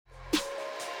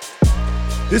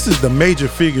This is the Major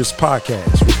Figures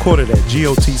Podcast, recorded at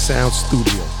GOT Sound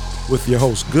Studio, with your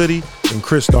hosts Goody and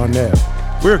Chris Darnell.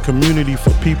 We're a community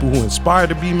for people who inspire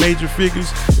to be major figures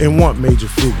and want major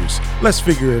figures. Let's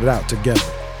figure it out together.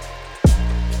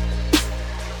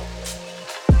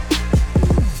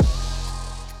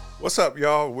 What's up,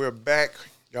 y'all? We're back.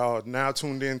 Y'all now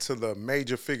tuned into the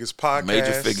Major Figures Podcast.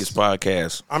 Major Figures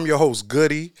Podcast. I'm your host,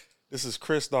 Goody. This is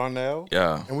Chris Darnell.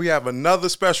 Yeah. And we have another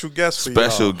special guest for you.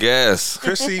 Special guest.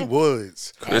 Chrissy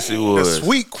Woods. Chrissy Woods. The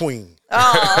Sweet Queen.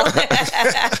 Oh.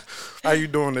 How you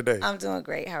doing today? I'm doing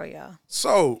great. How are y'all?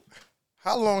 So,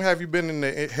 how long have you been in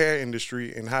the hair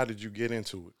industry, and how did you get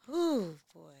into it? Ooh,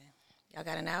 boy. Y'all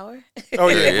got an hour? Oh,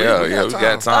 yeah. We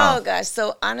got time. Oh, gosh.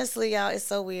 So, honestly, y'all, it's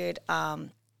so weird. I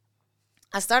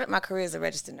started my career as a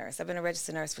registered nurse. I've been a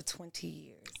registered nurse for 20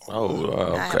 years. Oh,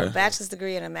 I have a okay. bachelor's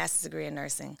degree and a master's degree in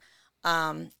nursing.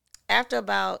 After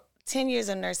about 10 years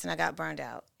of nursing, I got burned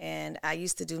out. And I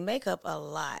used to do makeup a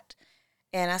lot.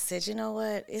 And I said, you know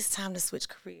what? It's time to switch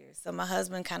careers. So my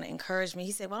husband kind of encouraged me.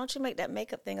 He said, why don't you make that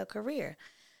makeup thing a career?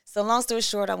 So long story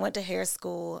short, I went to hair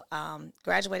school,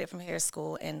 graduated from hair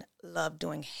school, and loved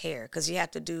doing hair. Because you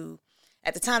have to do,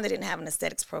 at the time, they didn't have an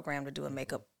aesthetics program to do a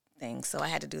makeup thing. So I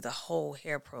had to do the whole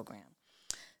hair program.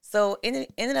 So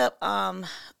ended up,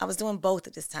 I was doing both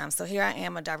at this time. So here I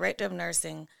am, a director of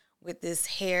nursing with this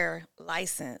hair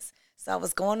license. So I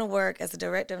was going to work as a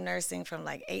director of nursing from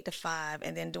like 8 to 5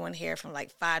 and then doing hair from like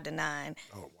 5 to 9.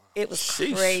 Oh, wow. It was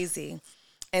crazy.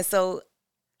 And so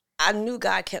I knew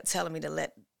God kept telling me to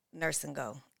let nursing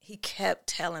go. He kept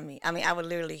telling me. I mean, I would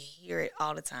literally hear it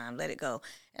all the time, let it go.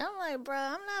 And I'm like, bro,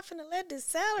 I'm not finna let this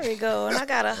salary go. And I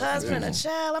got a husband, a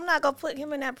child. I'm not going to put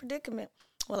him in that predicament.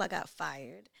 Well, I got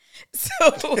fired. So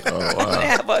I didn't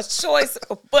have a choice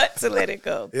but to let it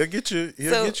go. He'll get you.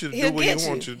 He'll get you to do what he wants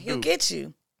you to do. He'll get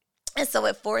you. And so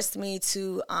it forced me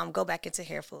to go back into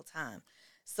hair full time.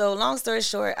 So long story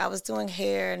short, I was doing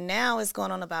hair. Now it's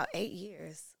going on about 8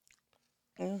 years.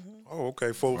 Mm-hmm. Oh,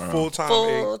 okay. Full time.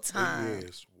 Full time. 8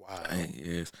 years. Wow. 8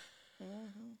 years.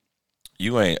 Mm-hmm.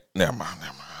 You ain't. Never mind.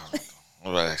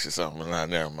 I'm about to ask you something, but not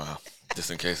never mind.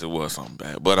 Just in case it was something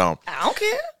bad. But I don't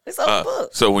care. It's on the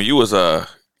book. So when you was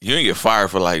you didn't get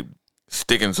fired for like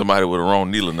sticking somebody with a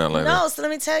wrong needle or nothing like that. No. So let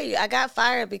me tell you, I got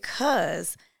fired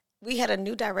because we had a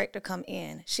new director come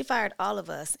in. She fired all of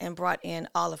us and brought in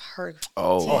all of her team.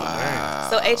 Wow.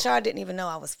 So HR didn't even know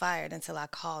I was fired until I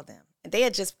called them. And they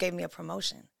had just gave me a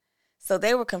promotion. So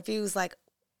they were confused, like,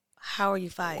 how are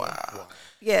you fired? Wow.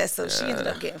 Yeah, so she ended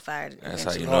up getting fired. That's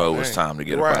eventually. how you know it was time to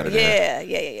get up out of there.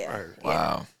 Yeah. Right.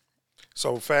 Wow.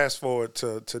 So fast forward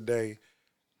to today.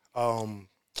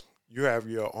 You have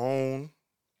your own.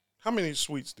 How many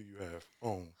suites do you have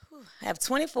on? I have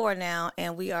 24 now,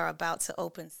 and we are about to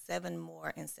open 7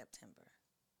 more in September.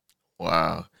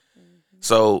 Wow. Mm-hmm.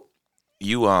 So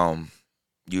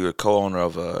you're a co-owner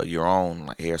of your own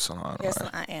like hair salon. Yes, right?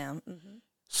 I am. Mm-hmm.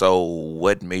 So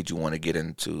what made you want to get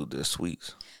into the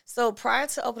suites? So prior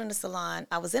to opening the salon,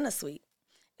 I was in a suite.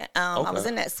 I was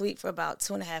in that suite for about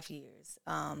 2.5 years,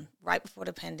 right before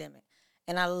the pandemic.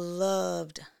 And I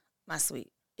loved my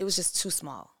suite. It was just too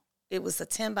small. It was a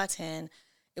 10 by 10.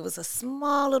 It was a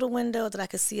small little window that I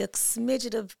could see a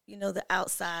smidget of, the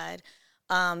outside.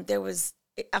 I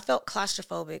felt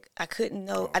claustrophobic. I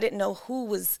didn't know who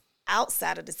was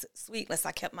outside of the suite unless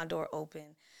I kept my door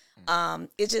open.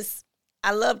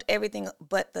 I loved everything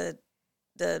but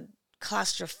the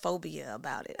claustrophobia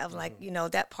about it. I'm like,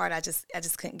 that part I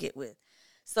just couldn't get with.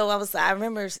 So I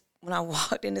remember when I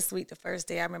walked in the suite the first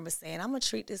day, I remember saying, I'm going to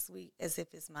treat this suite as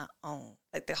if it's my own,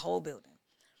 like the whole building.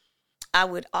 I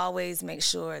would always make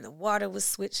sure the water was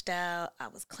switched out. I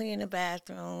was cleaning the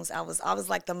bathrooms. I was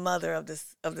like the mother of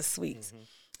the suites. Mm-hmm.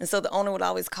 And so the owner would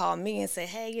always call me and say,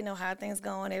 hey, how are things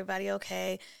going? Everybody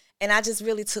okay? And I just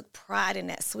really took pride in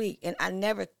that suite. And I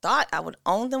never thought I would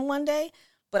own them one day,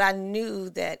 but I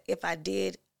knew that if I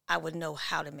did, I would know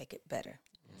how to make it better.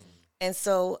 Mm-hmm. And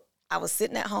so I was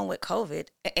sitting at home with COVID,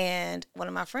 and one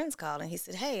of my friends called, and he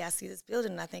said, hey, I see this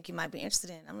building, and I think you might be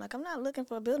interested in it. I'm like, I'm not looking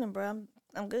for a building, bro.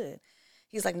 I'm good.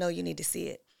 He's like, no, you need to see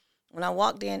it. When I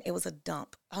walked in, it was a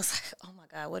dump. I was like, oh, my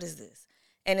God, what is this?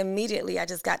 And immediately I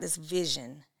just got this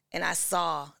vision, and I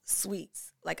saw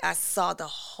suites. Like, I saw the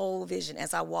whole vision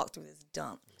as I walked through this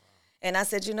dump. Wow. And I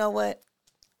said, you know what?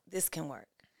 This can work.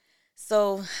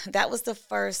 So that was the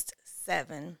first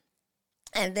 7.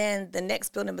 And then the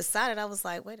next building beside it, I was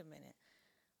like, wait a minute.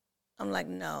 I'm like,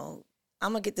 no,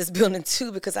 I'm going to get this building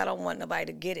too because I don't want nobody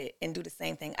to get it and do the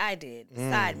same thing I did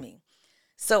beside me.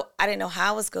 So I didn't know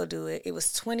how I was going to do it. It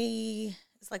was 22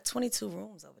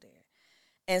 rooms over there.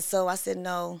 And so I said,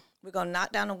 no, we're going to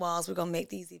knock down the walls. We're going to make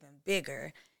these even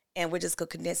bigger. and we're just going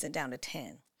to condense it down to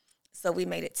 10. So we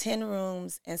made it 10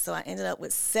 rooms, and so I ended up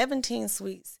with 17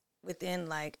 suites within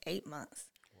like 8 months.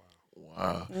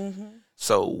 Wow. Mm-hmm.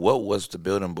 So what was the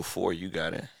building before you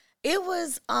got in? It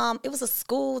was a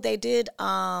school. They did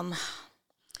some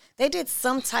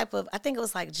type of, I think it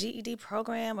was like GED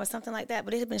program or something like that,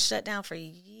 but it had been shut down for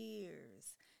years.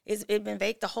 It'd been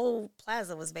vacant. The whole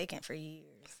plaza was vacant for years.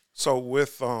 So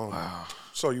with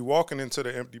so you walking into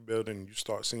the empty building, you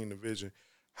start seeing the vision.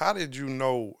 How did you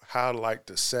know how like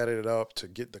to set it up to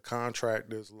get the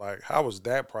contractors? Like, how was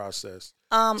that process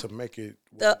to make it?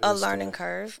 A learning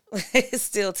curve. It's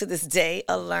still to this day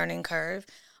a learning curve.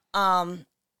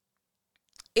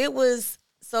 It was,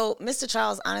 so Mr.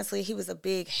 Charles, honestly, he was a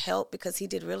big help because he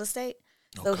did real estate.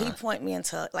 So he pointed me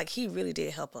into, like, he really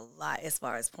did help a lot as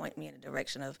far as point me in the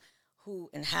direction of who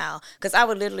and how. Because I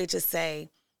would literally just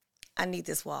say, I need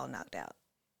this wall knocked out.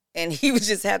 And he would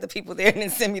just have the people there and then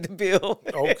send me the bill.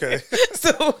 Okay.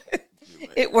 So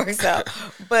it works out.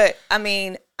 But, I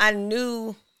mean, I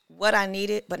knew what I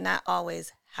needed, but not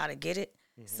always how to get it.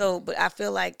 Mm-hmm. So, but I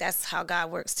feel like that's how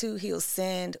God works, too. He'll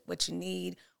send what you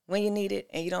need when you need it,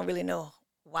 and you don't really know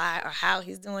why or how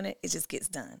he's doing it. It just gets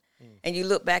done. And you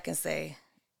look back and say,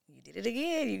 you did it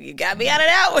again. You got me out of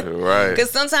that one. Right. Because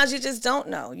sometimes you just don't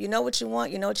know. You know what you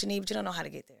want, you know what you need, but you don't know how to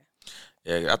get there.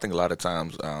 Yeah, I think a lot of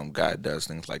times God does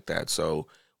things like that, so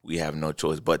we have no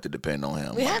choice but to depend on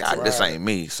him. This ain't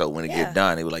me. So when it get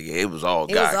done, it was like, it was all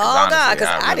God. It was all God,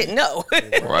 because I didn't know.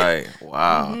 Right.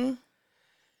 Wow. Mm-hmm.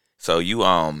 So you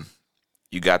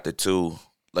got the two,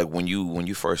 like when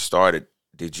you first started,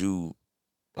 did you,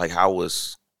 like, how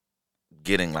was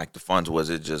getting like the funds?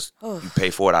 Was it just you pay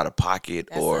for it out of pocket?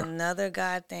 That's another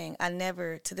God thing. I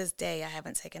never, to this day, I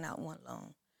haven't taken out one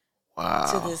loan.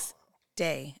 Wow. To this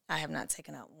day, I have not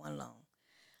taken out one loan.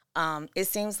 It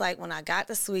seems like when I got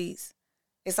the suites,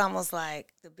 it's almost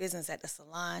like the business at the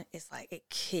salon, it's like it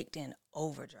kicked in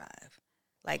overdrive.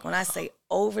 Like when I say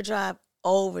overdrive.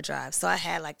 So I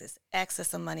had like this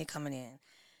excess of money coming in.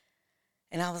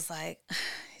 And I was like,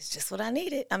 it's just what I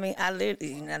needed. I mean, I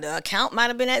literally, the account might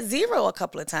have been at zero a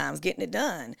couple of times getting it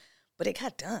done, but it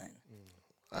got done.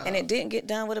 Wow. And it didn't get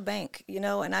done with a bank,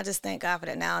 and I just thank God for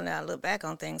that. Now that I look back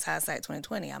on things, hindsight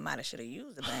 2020, I might have should have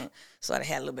used the bank so I'd have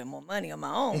had a little bit more money on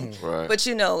my own. Right. But,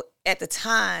 at the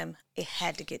time, it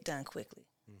had to get done quickly.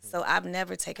 Mm-hmm. So I've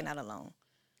never taken out a loan.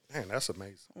 Man, that's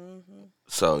amazing. Mm-hmm.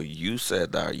 So you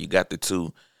said you got the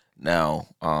two. Now,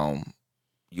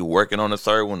 you working on the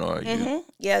third one, or you? Mm-hmm.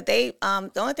 Yeah, the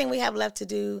only thing we have left to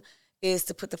do is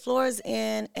to put the floors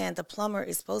in, and the plumber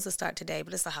is supposed to start today,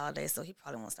 but it's a holiday, so he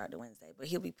probably won't start the Wednesday. But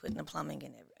he'll be putting the plumbing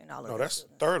in and all of that. No, that's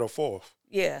third or fourth.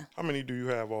 Yeah. How many do you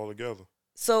have all together?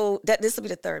 So this will be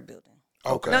the third building.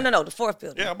 Okay. No, the fourth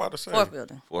building. Yeah, I'm about to say. Fourth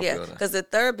building. Building. Because the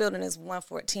third building is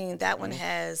 114. That one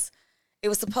it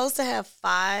was supposed to have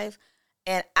 5,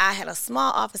 and I had a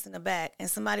small office in the back, and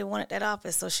somebody wanted that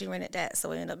office, so she rented that,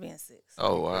 so it ended up being 6.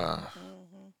 Oh, wow.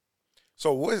 Mm-hmm.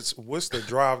 So what's the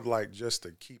drive like just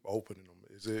to keep opening them?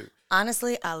 Is it?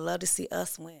 Honestly, I love to see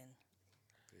us win.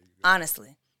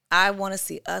 Honestly, I want to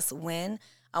see us win.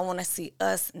 I want to see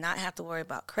us not have to worry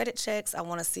about credit checks. I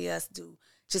want to see us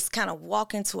just kind of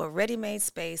walk into a ready-made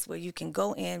space where you can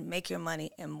go in, make your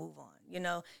money, and move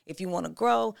on. If you want to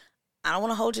grow, I don't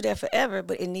want to hold you there forever,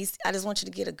 but I just want you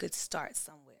to get a good start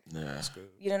somewhere. Yeah, that's good.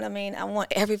 You know what I mean? I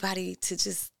want everybody to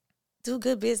just do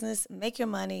good business, make your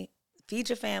money, feed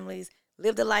your families,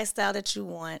 live the lifestyle that you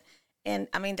want. And,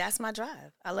 I mean, that's my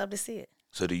drive. I love to see it.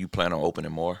 So do you plan on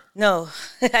opening more? No,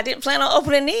 I didn't plan on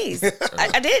opening these.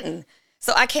 I didn't.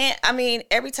 So I can't,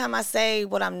 every time I say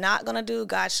what I'm not going to do,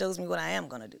 God shows me what I am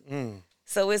going to do.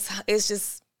 So it's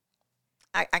just,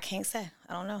 I can't say.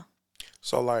 I don't know.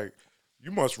 So, like,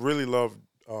 you must really love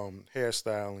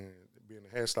hairstyling, being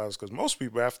a hairstylist, because most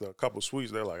people, after a couple of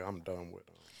suites, they're like, I'm done with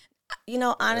them.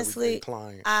 Honestly,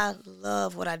 I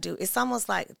love what I do. It's almost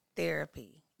like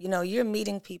therapy. You're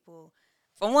meeting people.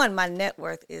 For one, my net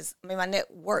work is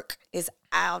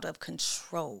out of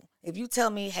control. If you tell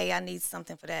me, hey, I need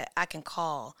something for that, I can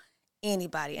call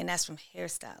anybody, and that's from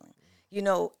hairstyling.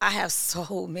 I have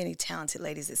so many talented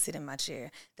ladies that sit in my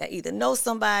chair that either know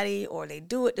somebody or they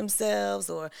do it themselves,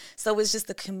 so it's just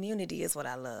the community is what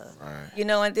I love. Right.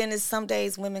 And then there's some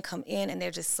days women come in and they're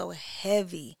just so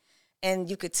heavy. And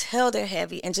you could tell they're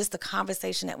heavy, and just the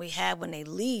conversation that we had when they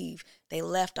leave, they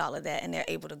left all of that, and they're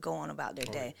able to go on about their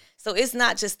day. So it's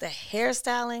not just the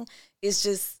hairstyling, it's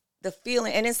just the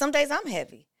feeling. And then some days I'm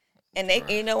heavy. And they,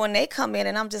 when they come in,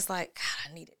 and I'm just like,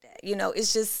 God, I needed that.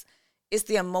 It's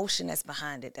the emotion that's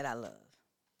behind it that I love.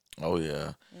 Oh,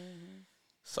 yeah. Mm-hmm.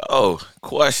 So,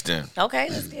 question. Okay,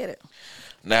 let's get it.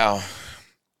 Now,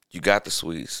 you got the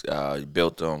suites, you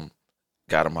built them,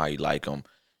 got them how you like them.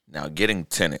 Now getting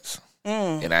tenants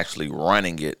and actually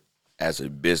running it as a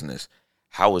business,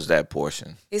 how was that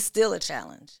portion? It's still a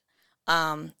challenge.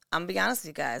 I'm gonna be honest with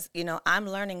you guys. You know, I'm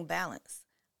learning balance.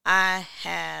 I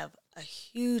have a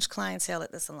huge clientele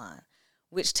at the salon,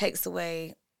 which takes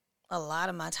away a lot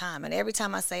of my time. And every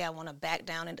time I say I want to back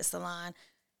down in the salon,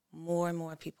 more and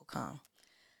more people come.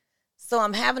 So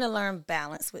I'm having to learn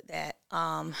balance with that.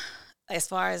 As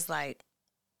far as like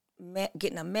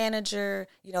getting a manager,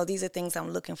 you know, these are things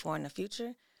I'm looking for in the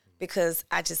future because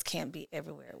I just can't be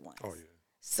everywhere at once. Oh, yeah.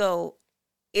 So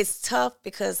it's tough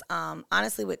because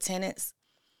honestly with tenants,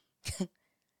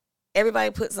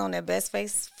 everybody puts on their best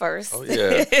face first. Oh,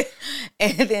 yeah.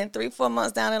 And then 3-4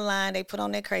 months down the line, they put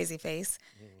on their crazy face.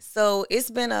 So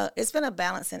it's been a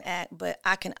balancing act, but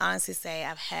I can honestly say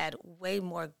I've had way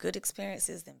more good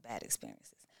experiences than bad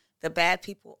experiences. The bad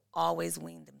people always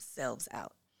wean themselves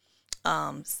out.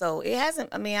 So it hasn't,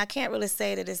 I mean, I can't really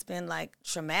say that it's been like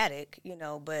traumatic, you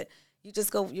know, but you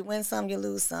just go, you win some, you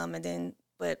lose some. And then,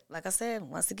 but like I said,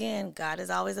 once again, God is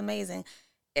always amazing.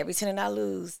 Every tenant I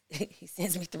lose, he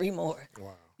sends me 3 more.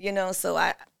 Wow. You know, so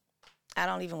I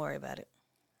don't even worry about it.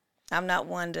 I'm not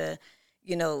one to,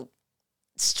 you know,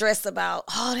 stress about,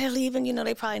 oh, they're leaving. You know,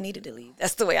 they probably needed to leave.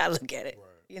 That's the way I look at it,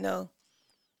 you know.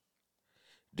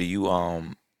 Do you,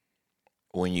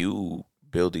 when you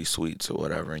build these suites or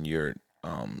whatever and you're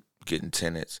getting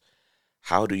tenants,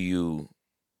 how do you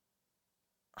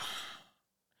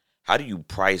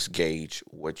price gauge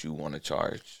what you want to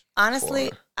charge? Honestly,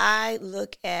 for? I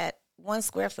look at 1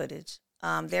 square footage.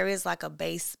 There is like a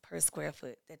base per square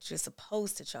foot that you're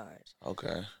supposed to charge.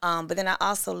 Okay. But then I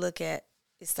also look at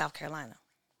it's South Carolina.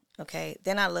 Okay.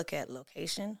 Then I look at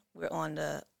location. We're on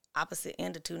the opposite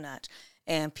end of 2-notch.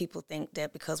 And people think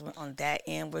that because we're on that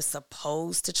end, we're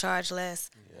supposed to charge less.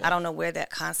 Yeah. I don't know where that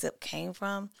concept came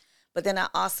from. But then I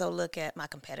also look at my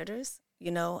competitors.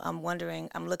 You know, I'm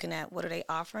looking at what are they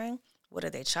offering? What are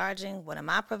they charging? What am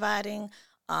I providing?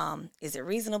 Is it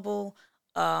reasonable?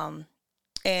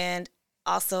 And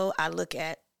also I look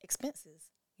at expenses.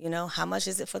 You know, how much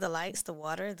is it for the lights, the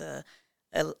water, the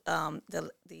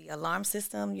alarm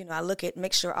system? You know,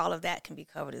 make sure all of that can be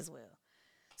covered as well.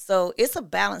 So it's a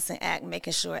balancing act,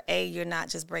 making sure, A, you're not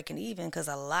just breaking even because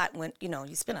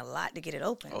you spend a lot to get it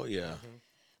open. Oh, yeah.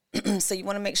 So you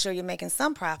want to make sure you're making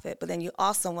some profit, but then you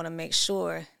also want to make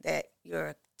sure that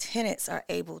your tenants are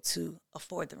able to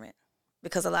afford the rent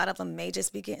because a lot of them may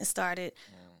just be getting started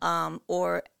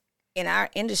or in our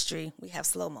industry, we have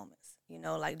slow moments, you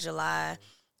know, like July,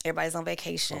 everybody's on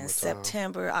vacation,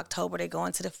 September, October, they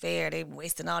going to the fair, they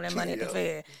wasting all their money at the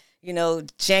fair. You know,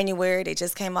 January, they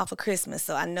just came off of Christmas.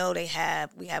 So I know we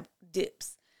have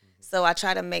dips. So I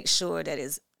try to make sure that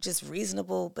it's just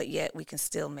reasonable, but yet we can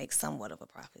still make somewhat of a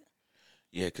profit.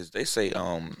 Yeah, because they say,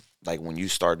 like when you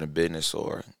start a business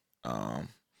or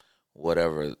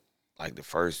whatever, like the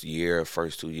first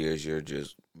 2 years, you're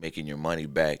just making your money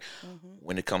back.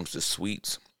 When it comes to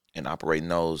suites and operating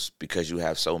those, because you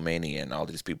have so many and all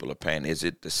these people are paying, is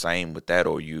it the same with that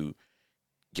or you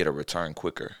get a return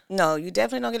quicker? No, you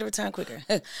definitely don't get a return quicker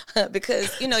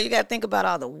because, you know, you got to think about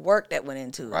all the work that went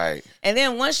into it. Right. And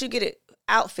then once you get it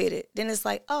outfitted, then it's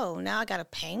like, oh, now I got to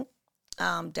paint,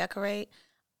 decorate,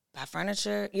 buy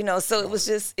furniture, you know, so it was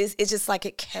just, it's just like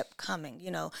it kept coming,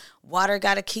 you know, water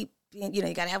got to keep, you know,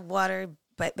 you got to have water,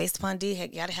 but based upon D, you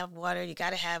got to have water, you got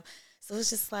to have, so it's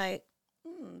just like,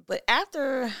 but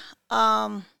after,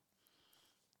 I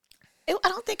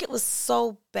don't think it was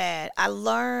so bad. I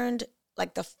learned,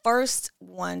 like the first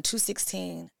one,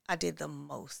 216, I did the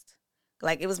most.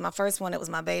 Like it was my first one. It was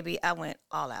my baby. I went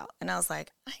all out. And I was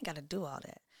like, I ain't got to do all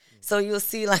that. So you'll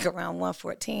see like around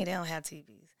 114, they don't have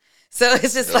TVs. So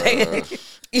it's just like,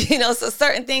 you know, so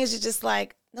certain things you're just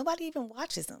like, nobody even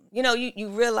watches them. You know, you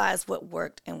realize what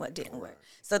worked and what didn't work.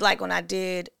 So like when I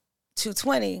did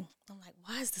 220, I'm like,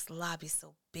 why is this lobby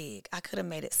so big? I could have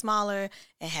made it smaller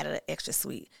and had an extra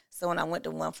suite. So when I went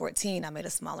to 114, I made a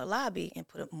smaller lobby and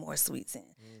put more suites in.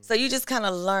 So you just kind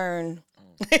of learn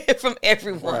from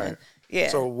everyone. Right. Yeah.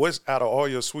 So what's out of all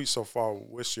your suites so far,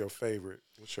 what's your favorite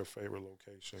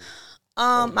location?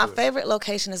 My favorite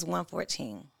location is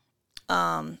 114.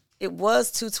 It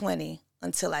was 220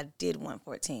 until I did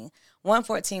 114.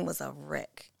 114 was a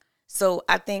wreck. So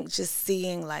I think just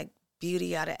seeing like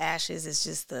beauty out of ashes is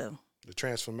just the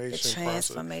transformation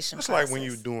process. It's like when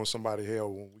you're doing somebody hair,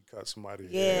 when we cut somebody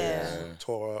hair and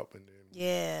tore up and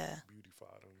then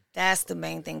beautify them. That's the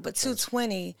main thing. But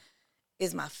 220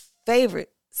 is my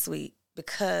favorite suite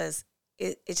because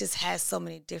it just has so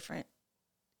many different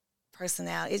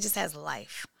personalities. It just has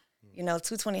life. You know,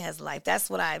 220 has life. That's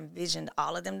what I envisioned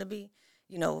all of them to be.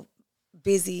 You know,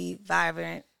 busy,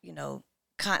 vibrant, you know,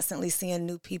 constantly seeing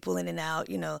new people in and out,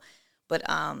 you know. But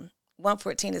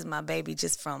 114 is my baby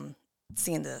just from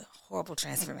seeing the horrible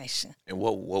transformation. And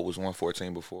what was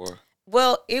 114 before?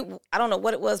 Well, I don't know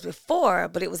what it was before,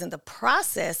 but it was in the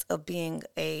process of being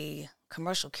a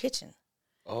commercial kitchen.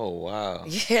 Oh, wow.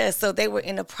 Yeah, so they were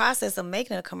in the process of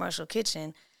making a commercial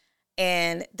kitchen,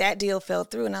 and that deal fell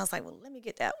through, and I was like, well, let me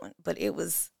get that one. But it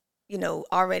was, you know,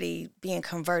 already being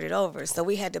converted over, so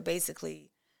we had to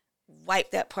basically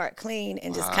wipe that part clean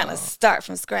and just kind of start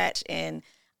from scratch. And,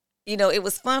 you know, it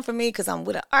was fun for me because I'm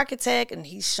with an architect, and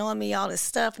he's showing me all this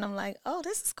stuff, and I'm like, oh,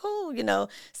 this is cool, you know.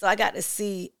 So I got to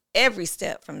see every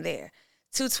step from there.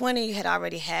 220 had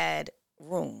already had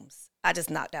rooms. I just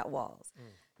knocked out walls.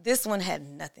 This one had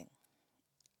nothing.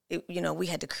 You know, we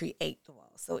had to create the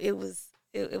walls. So it was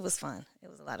fun. It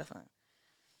was a lot of fun.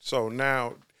 So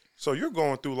now, you're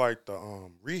going through like the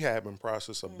rehabbing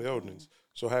process of buildings.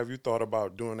 So have you thought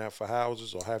about doing that for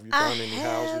houses, or have you done any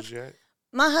houses yet?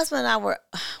 My husband and I were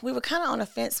kind of on the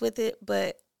fence with it,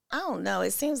 but I don't know.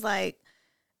 It seems like,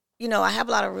 you know, I have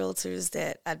a lot of realtors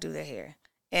that I do their hair.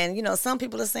 And, you know, some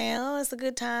people are saying, oh, it's a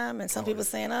good time. And some people are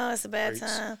saying, oh, it's a bad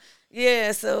time.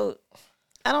 Yeah, so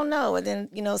I don't know. And then,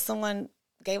 you know, someone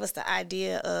gave us the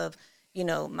idea of, you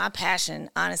know, my passion,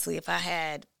 honestly, if I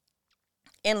had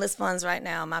endless funds right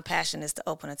now, my passion is to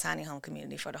open a tiny home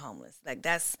community for the homeless. Like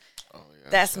that's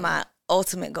my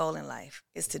ultimate goal in life,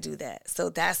 is to do that. So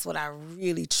that's what I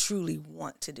really, truly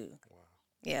want to do. Wow.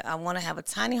 Yeah, I want to have a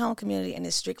tiny home community, and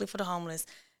it's strictly for the homeless.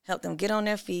 Help them get on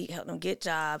their feet, help them get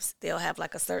jobs. They'll have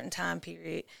like a certain time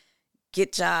period,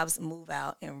 get jobs, move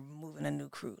out, and move in a new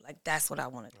crew. Like that's what I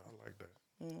want to do. I like that.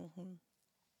 Mm-hmm.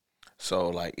 So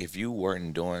like, if you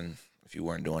weren't doing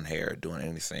hair, doing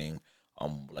anything,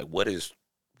 like what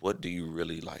do you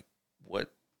really like?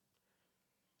 What?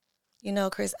 You know,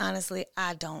 Chris, honestly,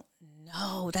 I don't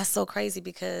know. That's so crazy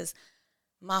because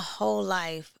my whole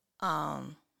life, my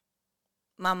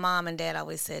mom and dad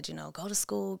always said, you know, go to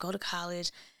school, go to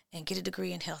college, and get a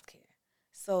degree in healthcare.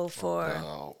 So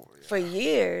for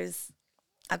years,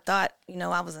 I thought, you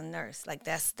know, I was a nurse. Like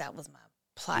that was my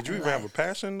plot. Did you even have a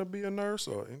passion to be a nurse,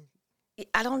 or?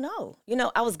 I don't know. You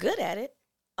know, I was good at it.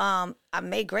 I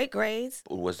made great grades.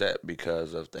 Was that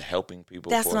because of the helping people?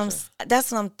 That's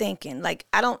what I'm thinking. Like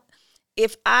I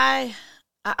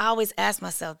always ask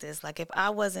myself this, like if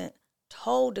I wasn't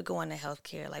told to go into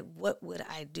healthcare, like what would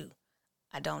I do?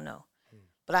 I don't know.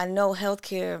 But I know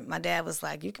healthcare, my dad was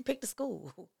like, you can pick the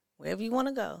school, wherever you want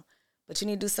to go, but you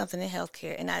need to do something in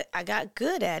healthcare. And I got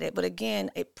good at it, but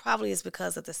again, it probably is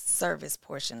because of the service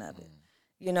portion of it,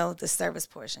 you know, the service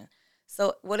portion.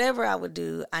 So whatever I would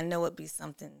do, I know it'd be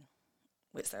something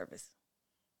with service.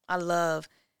 I love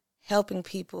helping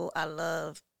people. I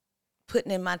love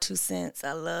putting in my 2 cents.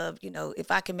 I love, you know, if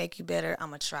I can make you better, I'm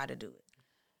going to try to do it.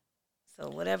 So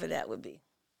whatever that would be.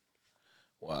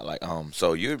 Wow, like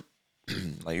so you're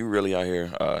like you really out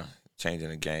here changing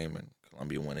the game in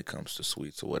Columbia when it comes to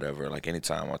sweets or whatever. Like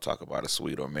anytime I talk about a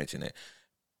sweet or mention it,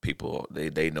 people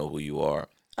they know who you are.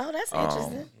 Oh, that's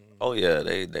interesting. Oh yeah,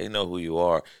 they know who you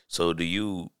are. So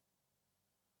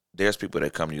there's people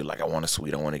that come to you like, I want a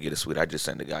sweet, I want to get a sweet. I just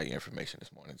sent the guy your information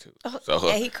this morning too. Oh, so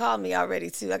yeah, he called me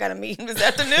already too. I got a meeting this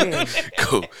afternoon.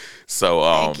 Cool. So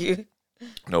thank you.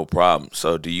 No problem.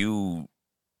 So do you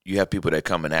have people that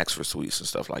come and ask for sweets and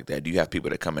stuff like that? Do you have people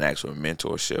that come and ask for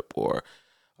mentorship or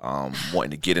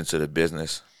wanting to get into the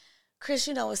business? Chris,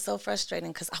 you know, it's so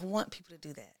frustrating because I want people to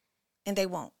do that, and they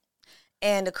won't.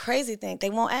 And the crazy thing,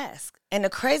 they won't ask. And the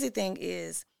crazy thing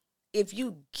is, if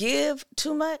you give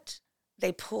too much,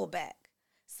 they pull back.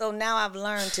 So now I've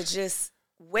learned to just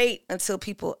wait until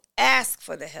people ask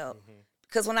for the help. Mm-hmm.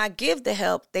 Because when I give the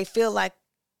help, they feel like,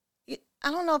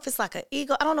 I don't know if it's like an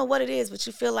ego. I don't know what it is, but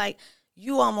you feel like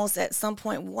you almost at some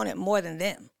point want it more than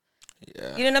them.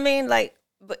 Yeah. You know what I mean? Like,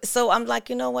 so I'm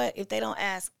like, you know what? If they don't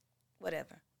ask,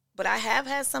 whatever. But I have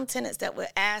had some tenants that would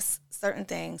ask certain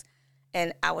things,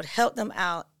 and I would help them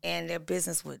out, and their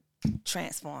business would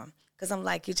transform. Because I'm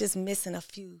like, you're just missing a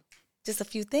few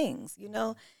things, you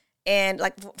know? And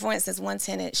like, for instance, one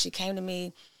tenant, she came to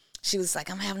me. She was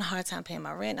like, I'm having a hard time paying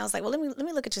my rent. And I was like, well, let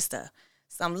me look at your stuff.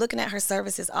 So I'm looking at her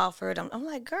services offered. I'm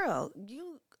like, girl,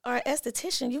 you are an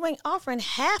esthetician. You ain't offering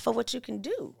half of what you can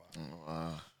do.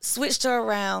 Wow. Switched her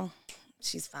around.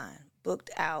 She's fine.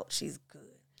 Booked out. She's good.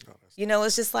 Oh, you know,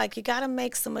 it's just like you got to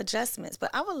make some adjustments.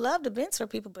 But I would love to mentor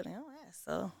people, but they don't ask.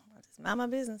 So I just mind my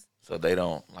business. So they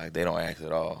don't ask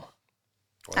at all.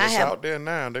 Well, it's out there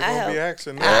now. They're going to be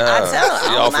asking now. I tell them,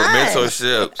 she offer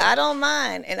mentorship. I don't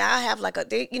mind. And I have like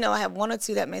I have one or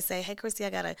two that may say, hey, Chrissy,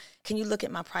 can you look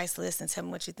at my price list and tell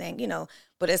me what you think?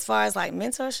 But as far as like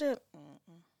mentorship.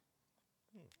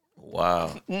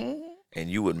 Wow. Mm-hmm. And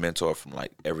you would mentor from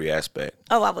like every aspect.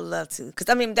 Oh, I would love to. Because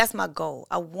I mean, that's my goal.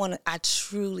 I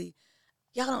truly,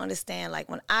 y'all don't understand. Like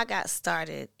when I got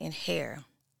started in hair,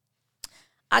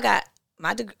 I got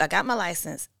my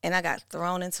license and I got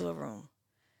thrown into a room.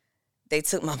 They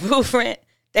took my blueprint.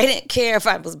 They didn't care if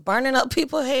I was burning up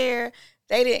people's hair.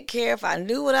 They didn't care if I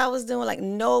knew what I was doing. Like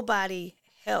nobody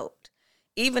helped.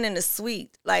 Even in the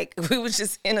suite, like we was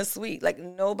just in a suite. Like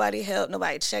nobody helped.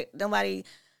 Nobody checked. Nobody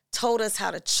told us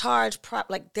how to charge.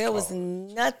 Like there was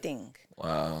nothing.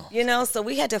 Wow. So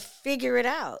we had to figure it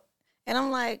out. And I'm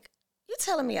like, you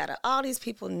telling me out of all these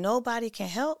people, nobody can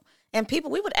help? And people,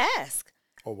 we would ask.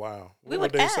 Oh, wow. We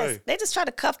would ask. Say? They just try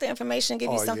to cuff the information,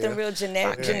 give you something real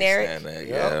generic.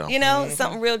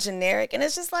 Something real generic. And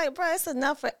it's just like, bro, it's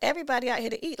enough for everybody out here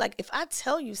to eat. Like, if I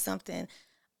tell you something,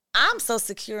 I'm so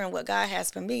secure in what God has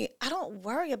for me, I don't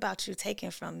worry about you taking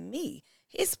from me.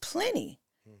 It's plenty.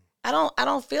 I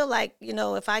don't feel like,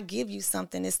 if I give you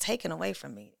something, it's taken away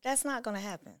from me. That's not going to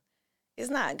happen. It's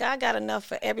not. God got enough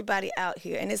for everybody out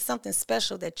here. And it's something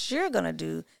special that you're going to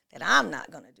do that I'm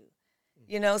not going to do.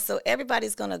 So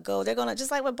everybody's going to go. They're going to,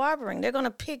 just like with barbering, they're going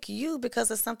to pick you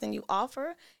because of something you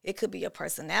offer. It could be your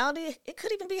personality. It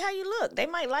could even be how you look. They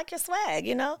might like your swag,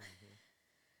 So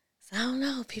I don't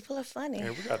know. People are funny.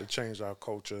 And we got to change our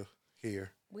culture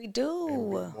here. We do.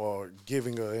 And be more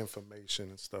giving of information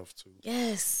and stuff, too.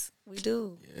 Yes, we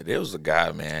do. Yeah, there was a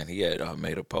guy, man. He had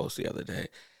made a post the other day. It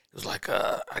was like,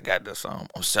 I got this, I'm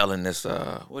selling this,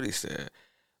 what he said?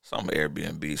 Some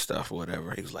Airbnb stuff or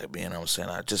whatever. He was like, man, I'm saying,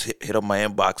 I just hit up my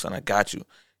inbox and I got you.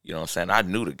 You know what I'm saying? I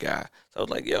knew the guy. So I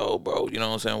was like, yo, bro, you know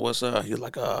what I'm saying? What's up? He was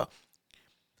like, I'm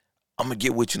going to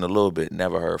get with you in a little bit.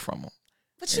 Never heard from him.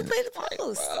 But you made the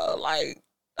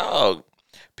post.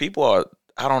 People are,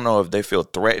 I don't know if they feel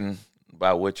threatened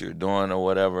by what you're doing or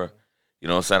whatever. You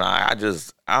know what I'm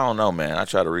saying? I don't know, man. I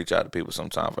try to reach out to people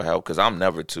sometimes for help because I'm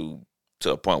never to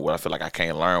a point where I feel like I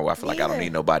can't learn, where I feel like I don't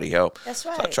need nobody help. That's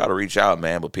right. So I try to reach out,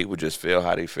 man, but people just feel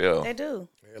how they feel. They do.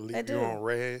 Leave you on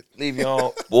red. Leave you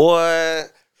on, boy.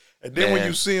 And then when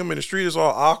you see them in the street, it's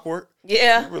all awkward.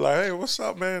 Yeah. You be like, hey, what's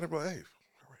up, man? They be like,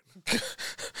 hey.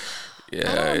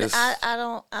 Yeah. I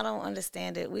don't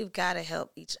understand it. We've got to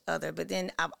help each other. But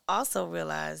then I've also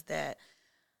realized that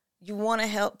you want to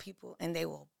help people and they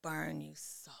will burn you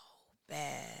so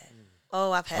bad.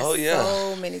 Oh, I've had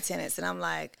so many tenants. And I'm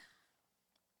like,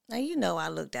 now I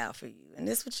looked out for you. And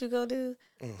this what you go do?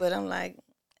 But I'm like,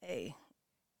 hey,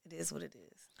 it is what it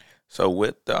is. So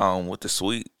with the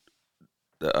suite,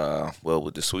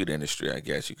 with the suite industry, I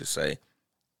guess you could say,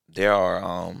 there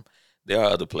are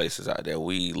other places out there.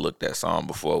 We looked at some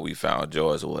before we found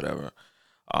Joy's or whatever.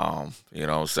 You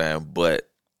know what I'm saying? But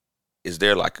is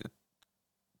there like a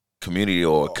community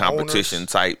or competition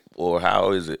owners type, or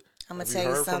how is it? I'm going to Have tell you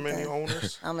you heard from something. any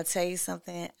owners? I'm going to tell you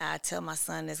something. I tell my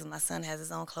son this, my son has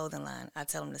his own clothing line. I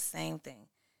tell him the same thing.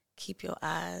 Keep your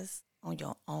eyes on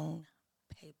your own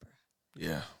paper.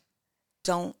 Yeah.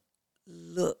 Don't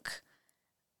look.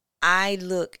 I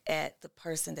look at the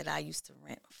person that I used to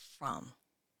rent from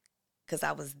because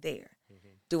I was there. Mm-hmm.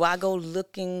 Do I go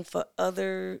looking for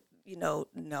other,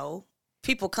 no.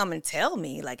 People come and tell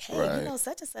me, like, hey,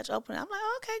 such and such open. I'm like,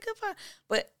 okay, good for her.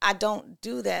 But I don't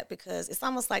do that because it's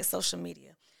almost like social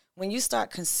media. When you start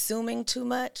consuming too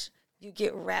much, you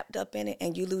get wrapped up in it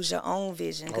and you lose your own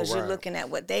vision because you're looking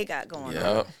at what they got going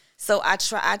on. So I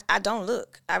don't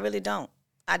look. I really don't.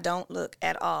 I don't look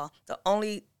at all. The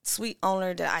only suite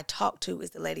owner that I talk to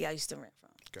is the lady I used to rent from.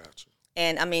 Gotcha.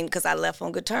 And I mean, because I left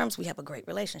on good terms, we have a great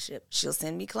relationship. She'll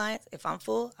send me clients. If I'm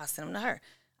full, I'll send them to her.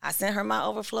 I sent her my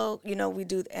overflow. We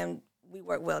do, and we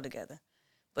work well together.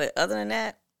 But other than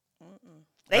that,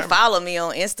 they follow me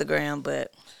on Instagram,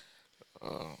 but.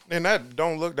 And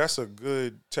that's a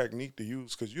good technique to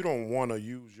use because you don't want to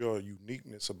use your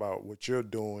uniqueness about what you're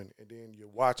doing, and then you're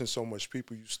watching so much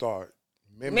people, you start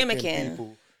mimicking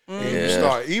people. And you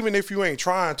start, even if you ain't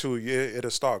trying to, it'll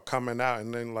start coming out,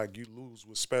 and then like you lose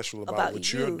what's special about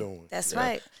what you're doing. That's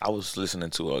right. I was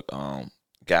listening to a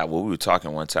guy, we were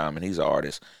talking one time, and he's an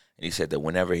artist, and he said that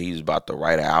whenever he's about to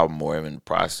write an album or in the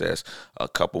process, a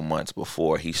couple months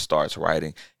before he starts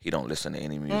writing, he don't listen to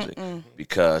any music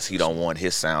because he don't want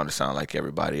his sound to sound like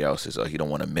everybody else's, or he don't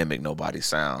want to mimic nobody's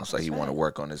sound. So he want to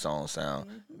work on his own sound,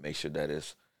 make sure that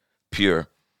it's pure.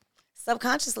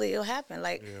 Subconsciously, it'll happen.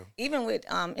 Like, even with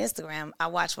Instagram, I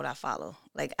watch what I follow.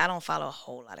 Like, I don't follow a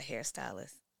whole lot of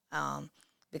hairstylists.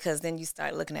 because then you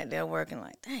start looking at their work and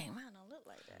like, dang, I don't look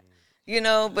like that. You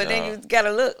know, but then you got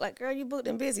to look like, girl, you booked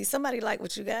and busy. Somebody like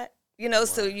what you got. You know,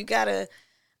 so you got to,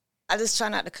 I just try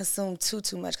not to consume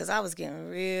too much because I was getting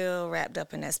real wrapped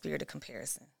up in that spirit of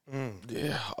comparison.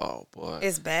 Yeah. Oh, boy.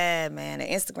 It's bad, man. And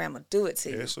Instagram will do it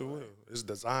to you. Yes, it will. It's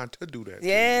designed to do that.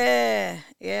 Yeah.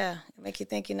 Yeah. It make you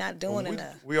think you're not doing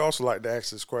enough. We also like to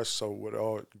ask this question. So with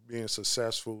all being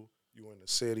successful, you in the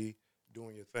city,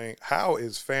 doing your thing, how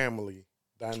is family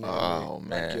dynamic? Oh,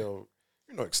 man. Like your,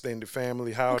 extended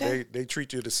family, how they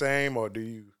treat you the same, or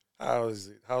how is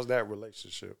it? How's that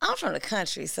relationship? I'm from the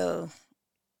country, so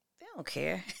they don't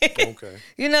care. Okay.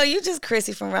 You just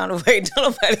Chrissy from around the way. Don't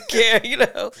nobody care,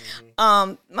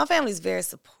 Mm-hmm. My family's very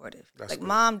supportive. That's like good.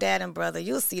 Mom, dad, and brother,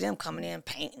 you'll see them coming in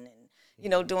painting and,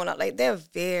 doing all, like, they're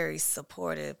very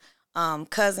supportive.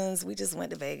 Cousins, we just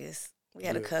went to Vegas. We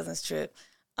had a cousins trip.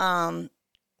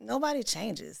 Nobody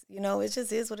changes. It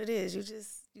just is what it is.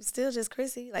 You still just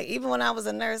Chrissy. Like, even when I was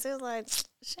a nurse, it was like,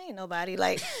 she ain't nobody.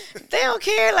 Like, they don't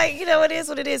care. Like, it is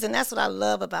what it is. And that's what I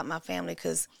love about my family,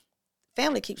 because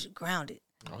family keeps you grounded.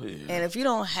 Oh, yeah. And if you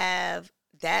don't have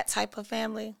that type of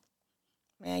family,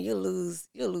 man, you'll lose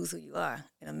who you are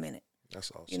in a minute.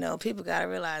 That's awesome. People got to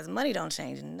realize money don't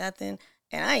change nothing.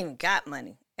 And I ain't even got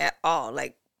money at all.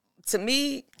 Like, to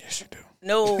me. Yes, you do.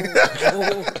 No.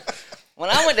 When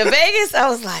I went to Vegas, I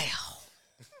was like, oh,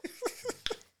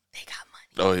 they got money.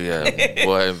 Oh, yeah.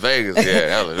 Boy, in Vegas,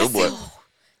 yeah.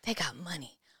 They got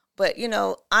money. But,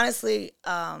 honestly,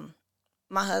 my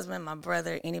husband, my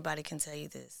brother, anybody can tell you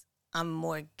this. I'm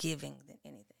more giving than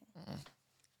anything. Mm-hmm.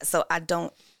 So I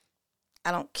don't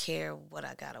care what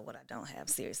I got or what I don't have,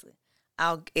 seriously.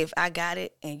 If I got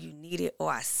it and you need it,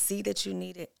 or I see that you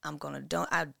need it,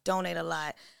 I donate a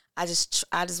lot. I just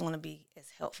want to be as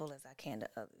helpful as I can to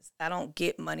others. I don't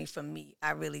get money from me.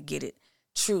 I really get it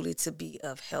truly to be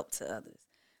of help to others.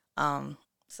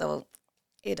 So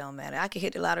it don't matter. I could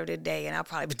hit the lottery today and I'll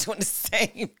probably be doing the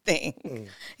same thing.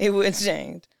 It wouldn't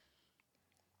change.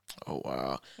 Oh,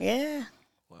 wow. Yeah.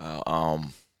 Wow.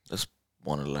 That's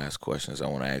one of the last questions I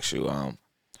want to ask you.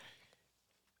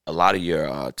 A lot of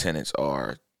your tenants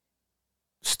are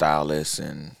stylists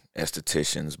and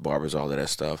estheticians, barbers, all of that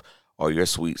stuff. Are your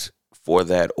suites for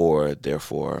that, or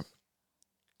therefore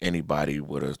anybody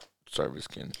with a service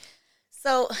can?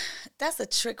 So that's a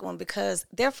trick one, because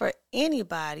they're for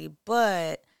anybody,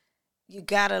 but you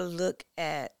got to look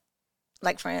at,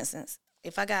 like, for instance,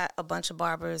 if I got a bunch of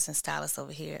barbers and stylists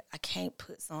over here, I can't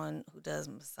put someone who does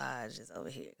massages over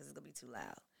here because it's going to be too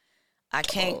loud. I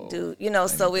can't do,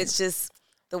 so it's just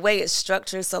the way it's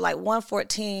structured. So, like,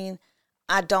 114,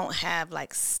 I don't have,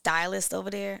 like, stylists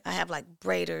over there. I have, like,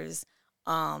 braiders,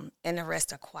 and the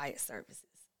rest are quiet services.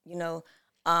 You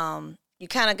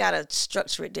kind of got to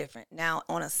structure it different. Now,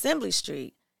 on Assembly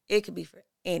Street, it could be for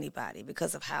anybody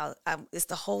because of how it's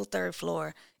the whole third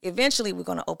floor. Eventually, we're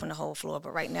going to open the whole floor,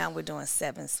 but right now we're doing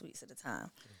 7 suites at a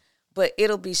time. But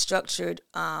it'll be structured.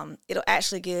 It'll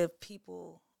actually give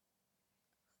people,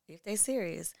 if they're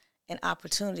serious, an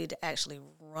opportunity to actually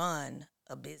run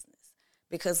a business.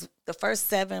 Because the first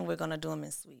 7, we're going to do them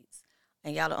in suites.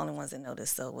 And y'all the only ones that know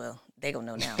this, so, well, they going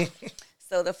to know now.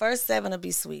 So the first 7 will be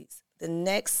suites. The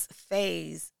next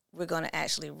phase, we're going to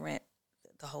actually rent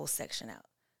the whole section out.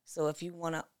 So if you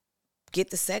want to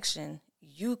get the section,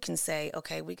 you can say,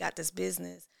 okay, we got this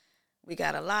business. We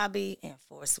got a lobby and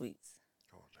 4 suites.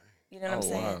 Oh, dang. You know what I'm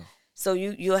saying? Wow. So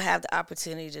you'll have the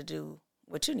opportunity to do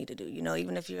what you need to do.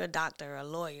 Even if you're a doctor or a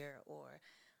lawyer or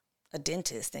a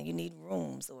dentist and you need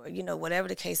rooms or, whatever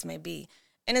the case may be.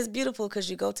 And it's beautiful because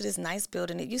you go to this nice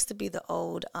building. It used to be the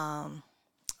old,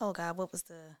 what was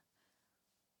the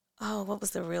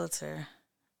realtor?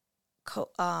 What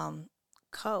was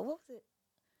it?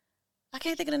 I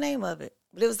can't think of the name of it.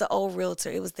 But it was the old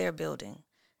realtor. It was their building.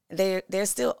 They're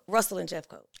still Russell and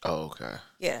Jeffcoat. Oh, okay.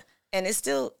 Yeah. And it's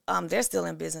still, they're still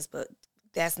in business, but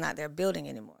that's not their building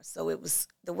anymore. So it was,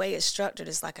 the way it's structured,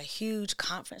 it's like a huge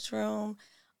conference room.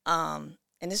 And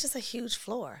it's just a huge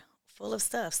floor full of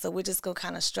stuff. So we're just going to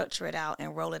kind of structure it out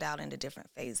and roll it out into different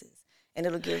phases. And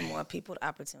it'll give more people the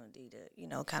opportunity to,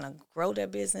 kind of grow their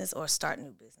business or start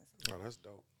new business. Oh, that's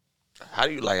dope. How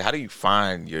do you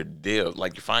find your deal?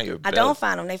 Like, you find your I don't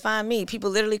find them. They find me.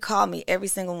 People literally call me, every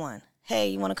single one. Hey,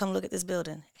 you want to come look at this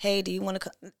building? Hey, do you want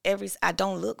to come? I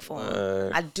don't look for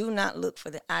them. I do not look for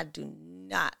them. I do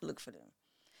not look for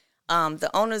them.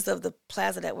 The owners of the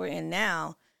plaza that we're in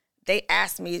now, they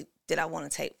asked me, did I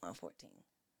want to take 114?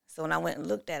 So when I went and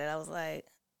looked at it, I was like,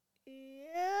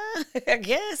 yeah, I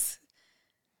guess.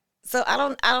 So I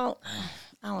don't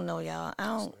know,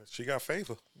 y'all. She got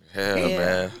favor. Hell,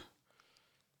 man.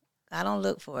 I don't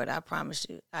look for it. I promise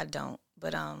you, I don't.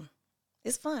 But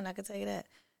it's fun. I can tell you that.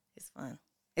 It's fun.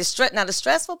 Now the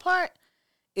stressful part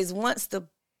is once the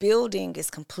building is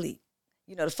complete.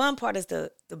 You know, the fun part is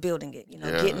the building it. You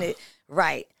know, getting it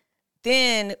right.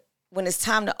 Then when it's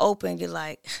time to open, you're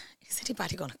like, is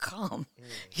anybody gonna come?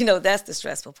 You know, that's the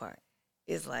stressful part.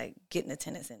 Is like getting the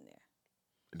tenants in there.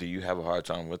 Do you have a hard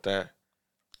time with that?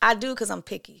 I do because I'm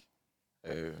picky.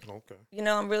 Okay. You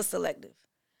know, I'm real selective.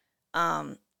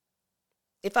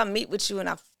 If I meet with you and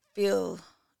I feel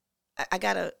I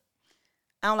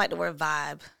don't like the word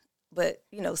vibe, but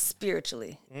you know,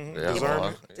 spiritually,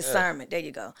 discernment. There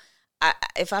you go.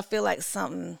 If I feel like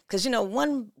something, because you know,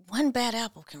 one bad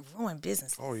apple can ruin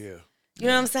business. Oh yeah. You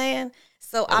know what I'm saying?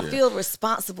 So I feel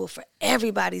responsible for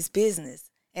everybody's business,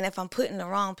 and if I'm putting the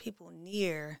wrong people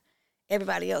near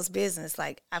everybody else's business,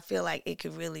 like I feel like it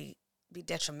could really be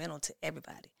detrimental to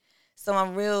everybody. So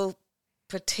I'm real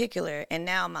particular, and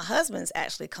now my husband's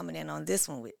actually coming in on this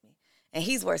one with me, and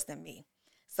he's worse than me.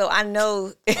 So I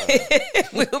know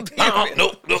we'll be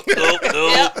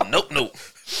Nope.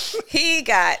 He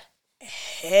got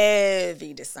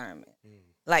heavy discernment.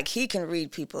 Like he can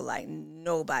read people like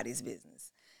nobody's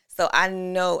business. So I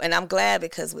know, and I'm glad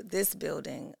because with this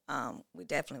building, we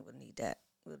definitely would need that.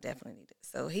 We'll definitely need it.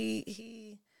 So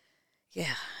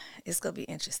it's gonna be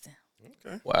interesting.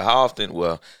 Okay. Well, how often?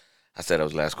 Well, I said that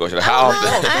was the last question. How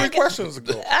often? 3 questions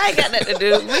ago. I ain't got nothing to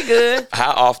do. We good.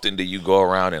 How often do you go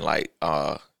around and like?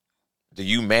 Do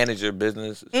you manage your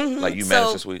business? Like you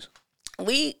manage the suites?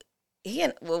 We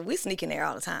sneak in there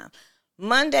all the time.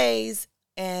 Mondays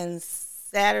and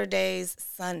Saturdays,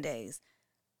 Sundays.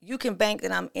 You can bank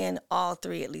that I'm in all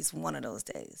 3 at least one of those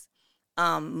days.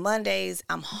 Mondays,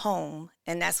 I'm home,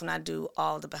 and that's when I do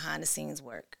all the behind-the-scenes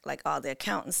work, like all the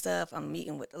accounting stuff. I'm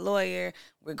meeting with the lawyer.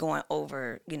 We're going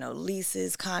over, you know,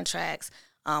 leases, contracts.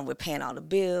 We're paying all the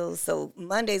bills. So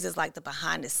Mondays is like the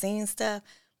behind-the-scenes stuff,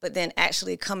 but then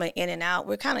actually coming in and out,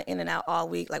 we're kind of in and out all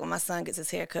week. Like when my son gets his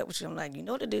hair cut, which I'm like, you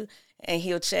know what to do, and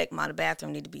he'll check, the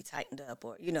bathroom need to be tightened up,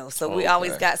 or, you know. So we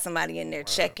always got somebody in there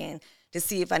checking to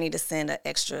see if I need to send an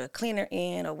extra cleaner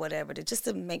in or whatever, just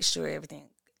to make sure everything,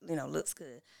 you know, looks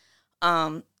good.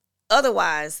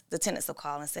 Otherwise, the tenants will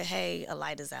call and say, hey, a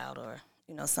light is out, or,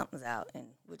 you know, something's out, and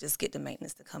we'll just get the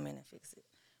maintenance to come in and fix it.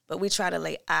 But we try to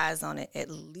lay eyes on it at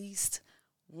least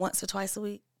once or twice a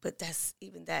week, but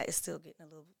even that is still getting a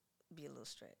little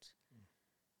stretch.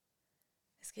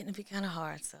 It's getting to be kind of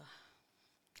hard, so.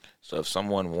 So if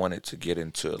someone wanted to get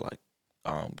into like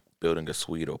building a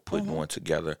suite or putting one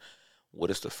together, what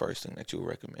is the first thing that you would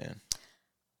recommend?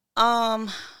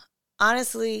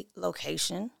 Honestly,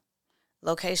 location.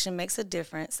 Location makes a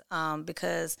difference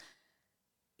because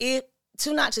 2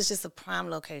 Notch is just a prime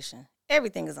location.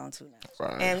 Everything is on 2 Notch.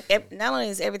 Right. And not only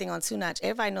is everything on 2 Notch,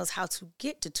 everybody knows how to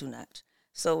get to 2 Notch.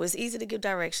 So it's easy to give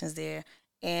directions there,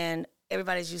 and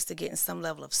everybody's used to getting some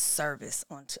level of service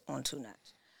on 2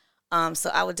 Notch. So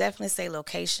I would definitely say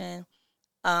location.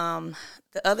 The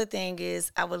other thing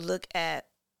is I would look at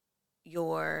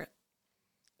your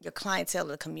clientele,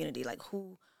 the community, like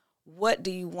what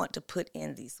do you want to put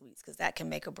in these suites? Because that can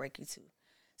make or break you too.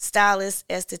 Stylists,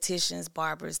 estheticians,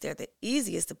 barbers, they're the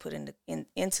easiest to put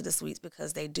into the suites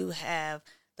because they do have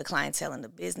the clientele in the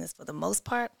business for the most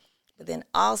part. But then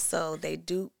also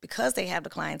because they have the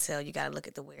clientele, you got to look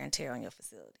at the wear and tear on your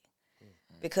facility.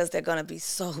 Because they're going to be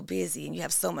so busy and you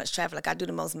have so much traffic. Like I do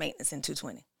the most maintenance in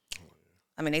 220.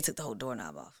 I mean, they took the whole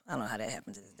doorknob off. I don't know how that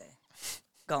happened to this day.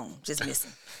 Gone, just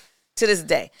missing. To this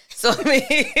day. So, I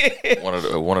mean.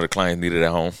 one of the clients needed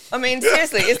at home. I mean,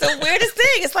 seriously, it's the weirdest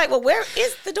thing. It's like, well, where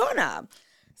is the doorknob?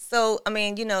 So, I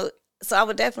mean, you know, so I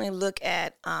would definitely look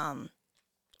at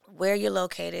where you're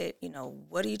located, you know,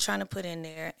 what are you trying to put in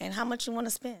there and how much you want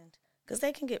to spend. Because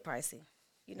they can get pricey.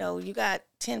 You know, you got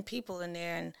 10 people in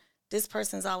there and this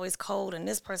person's always cold and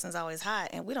this person's always hot,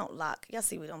 and we don't lock. Y'all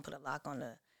see we don't put a lock on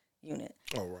the unit.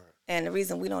 Oh, right. And the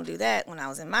reason we don't do that, when I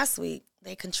was in my suite,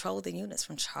 they controlled the units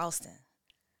from Charleston.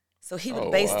 So he would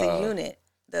base the unit,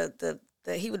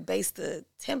 he would base the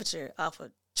temperature off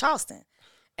of Charleston.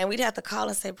 And we'd have to call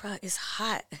and say, bro, it's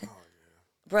hot. Oh, yeah.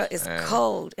 Bro, it's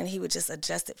cold. And he would just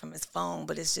adjust it from his phone,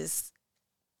 but it's just,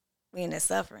 we in there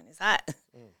suffering. It's hot.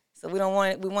 So we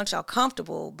want y'all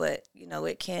comfortable, but, you know,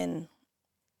 it can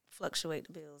fluctuate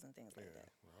the bills and things like that.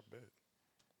 I bet.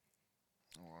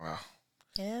 Wow.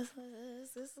 Yeah,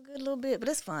 it's a good little bit, but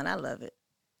it's fun. I love it.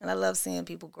 And I love seeing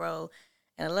people grow,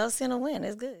 and I love seeing them win.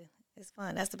 It's good. It's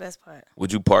fun. That's the best part.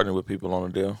 Would you partner with people on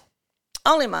a deal?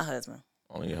 Only my husband.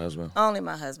 Only your husband? Only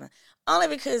my husband. Only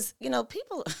because, you know,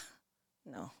 people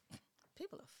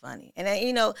are funny. And,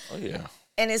 you know. Oh, yeah.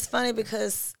 And it's funny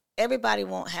because everybody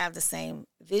won't have the same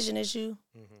vision as you,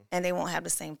 and they won't have the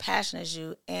same passion as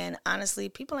you. And honestly,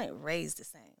 people ain't raised the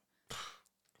same.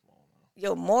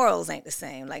 Your morals ain't the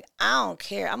same. Like, I don't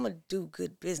care. I'm going to do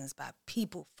good business by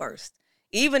people first.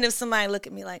 Even if somebody look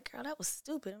at me like, girl, that was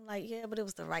stupid. I'm like, yeah, but it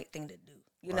was the right thing to do,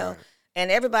 you know? And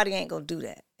everybody ain't going to do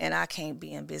that. And I can't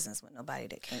be in business with nobody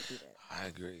that can't do that. I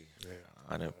agree.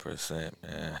 100%,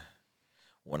 man.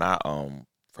 When I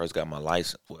first got my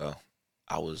license, well,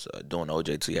 I was doing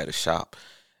OJT at a shop,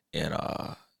 and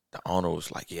the owner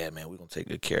was like, yeah, man, we're going to take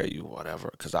good care of you, whatever,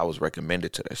 because I was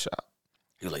recommended to that shop.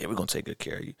 He was like, yeah, we're going to take good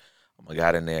care of you. I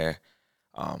got in there.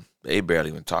 They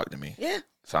barely even talked to me. Yeah.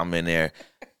 So I'm in there.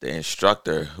 The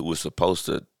instructor who was supposed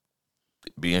to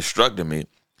be instructing me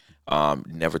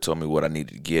never told me what I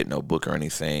needed to get, no book or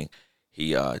anything.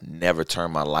 He never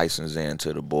turned my license in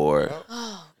to the board.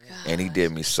 Oh, God. And he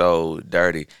did me so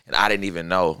dirty. And I didn't even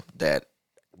know that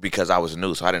because I was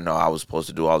new. So I didn't know I was supposed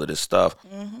to do all of this stuff.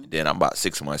 Then I'm about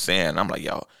 6 months in. I'm like,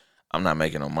 yo, I'm not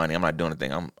making no money. I'm not doing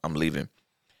anything. I'm leaving.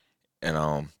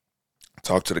 And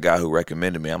talked to the guy who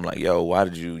recommended me. I'm like, yo, why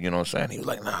did you know what I'm saying? He was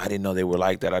like, nah, I didn't know they were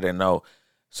like that. I didn't know.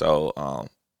 So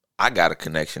I got a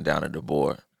connection down at the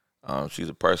board. She's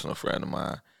a personal friend of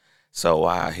mine. So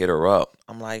I hit her up.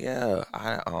 I'm like, yeah,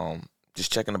 I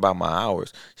just checking about my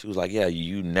hours. She was like, yeah,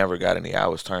 you never got any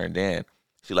hours turned in.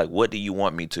 She's like, what do you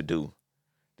want me to do?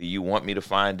 Do you want me to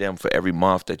find them for every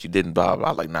month that you didn't blah, blah? I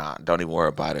was like, nah, don't even worry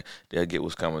about it. They'll get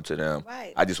what's coming to them.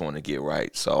 Right. I just want to get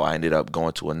right. So I ended up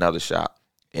going to another shop.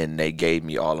 And they gave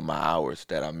me all of my hours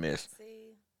that I missed.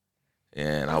 See?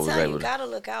 And I was able to. You gotta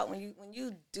look out when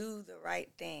you do the right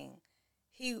thing.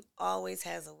 He always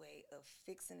has a way of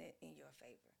fixing it in your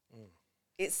favor.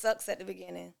 It sucks at the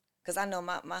beginning because I know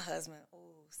my husband.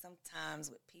 Oh, sometimes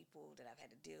with people that I've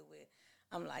had to deal with,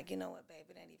 I'm like, you know what, babe,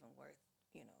 it ain't even worth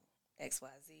XYZ.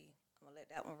 I'm gonna let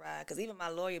that one ride because even my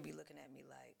lawyer be looking at me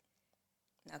like,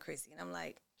 now Chrissy, and I'm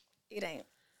like, it ain't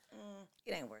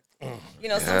worth it.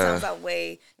 Sometimes I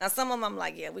weigh. Now, some of them I'm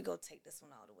like, yeah, we go take this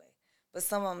one all the way. But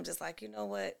some of them just like, you know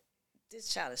what? This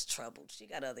child is troubled. She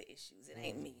got other issues. It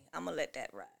ain't me. I'm going to let that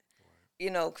ride.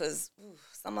 Right. Because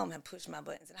some of them have pushed my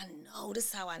buttons. And I know, this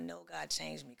is how I know God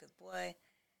changed me. Because, boy,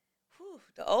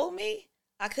 the old me,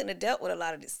 I couldn't have dealt with a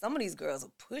lot of this. Some of these girls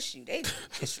will push you. They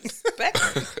disrespect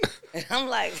you. And I'm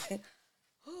like, let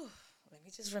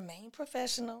me just remain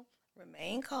professional,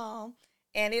 remain calm.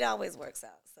 And it always works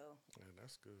out. So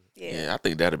that's good. Yeah, I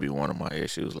think that'll be one of my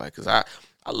issues. Like, cause I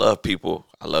love people.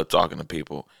 I love talking to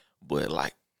people, but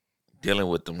like dealing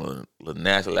with them little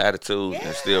natural attitudes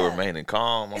and still remaining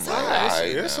calm. I'm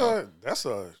that's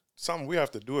something we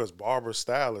have to do as barber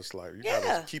stylists. Like, you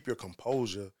gotta keep your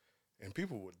composure, and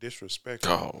people will disrespect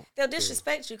you. They'll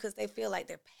disrespect you because they feel like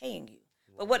they're paying you.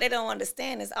 But what they don't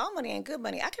understand is all money ain't good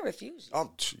money. I can refuse you.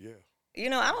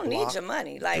 I don't need your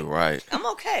money. Like, you're right. I'm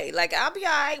okay. Like, I'll be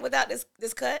all right without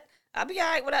this cut. I'll be all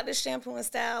right without this shampoo and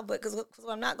style. But because what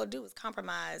I'm not going to do is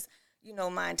compromise,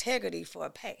 my integrity for a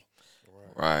pay.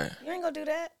 Right. You ain't going to do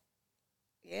that.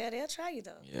 Yeah, they'll try you,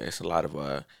 though. Yeah, it's a lot of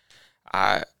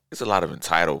it's a lot of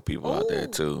entitled people out there,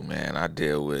 too, man. I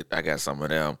got some of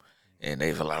them, and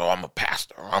they feel like, oh, I'm a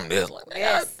pastor. I'm this. Like,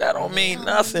 that don't mean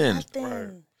nothing.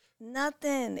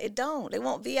 Nothing. It don't. They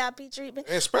want VIP treatment.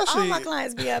 Especially all my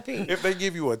clients VIP. If they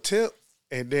give you a tip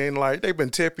and then like they've been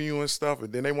tipping you and stuff,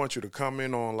 and then they want you to come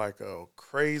in on like a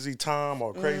crazy time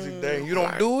or a crazy day, and you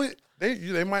don't do it,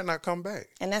 they might not come back.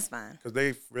 And that's fine. Because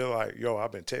they feel like, yo,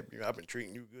 I've been tipping you, I've been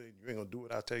treating you good. You ain't gonna do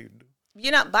what I tell you to do.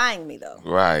 You're not buying me though.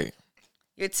 Right.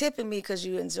 You're tipping me because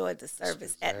you enjoyed the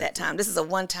service at that time. This is a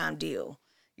one-time deal.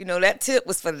 That tip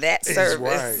was for that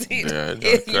service.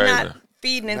 Right. You're not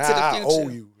feeding into the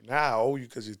future. Now I owe you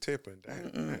because you're tipping.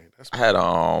 Dang, I had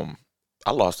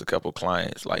I lost a couple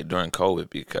clients like during COVID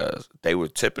because they were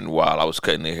tipping while I was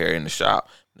cutting their hair in the shop.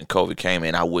 And COVID came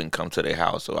in, I wouldn't come to their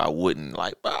house, so I wouldn't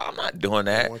I'm not doing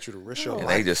that. I want you to risk your life. And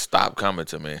they just stopped coming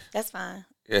to me. That's fine.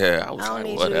 Yeah, I was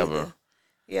like, whatever.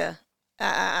 Yeah,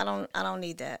 I don't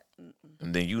need that.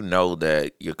 And then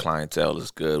that your clientele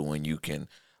is good when you can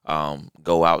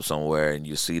go out somewhere and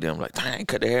you see them like, dang, I ain't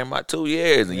cut their hair in about 2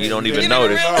 years, and you don't even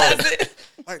notice.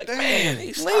 Like,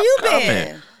 dang, where you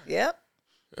been? Yep.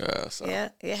 Yeah, so. Yeah,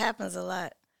 it happens a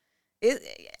lot.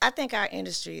 I think our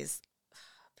industry is,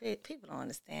 people don't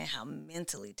understand how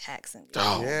mentally taxing it is.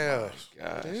 Oh,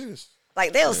 yeah, it is.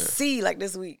 Like, they'll see, like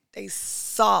this week, they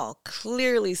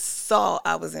clearly saw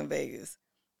I was in Vegas.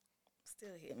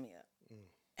 Still hit me up.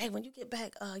 Hey, when you get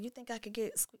back, you think I could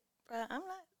get, I'm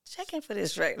not checking for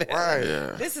this right now. Right.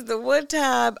 Yeah. This is the one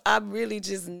time I'm really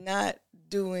just not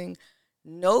doing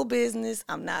no business.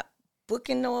 I'm not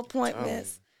booking no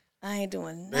appointments. I ain't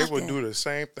doing nothing. They would do the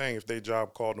same thing if their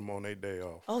job called them on their day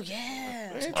off. Oh,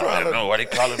 yeah. I don't know why they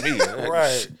calling me.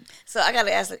 Right. So I got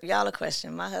to ask y'all a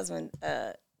question. My husband,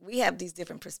 we have these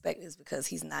different perspectives because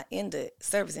he's not in the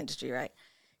service industry, right?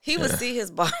 He would see his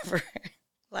barber,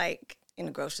 like, in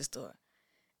the grocery store.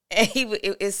 And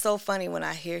it's so funny when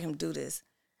I hear him do this.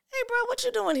 Hey, bro, what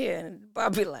you doing here? And the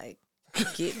barber be like,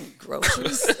 getting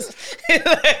groceries.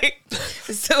 Like,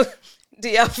 so do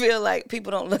y'all feel like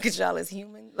people don't look at y'all as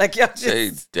human? Like y'all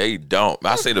just they don't.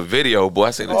 I see the video, boy.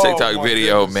 I see the TikTok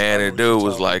video, goodness. man. The dude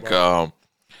was like,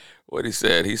 what he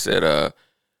said? He said,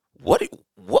 what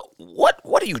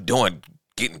are you doing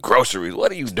getting groceries?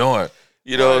 What are you doing?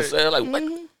 You know what I'm saying? Like, what?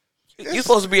 You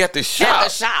supposed to be at the shop. at the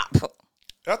shop.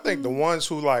 I think the ones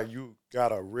who like you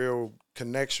got a real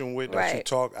connection with that you Right.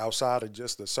 talk outside of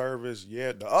just the service,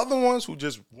 yeah. The other ones who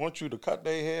just want you to cut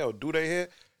their hair or do their hair,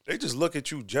 they just look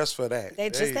at you just for that. They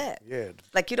just that. Yeah.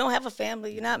 Like you don't have a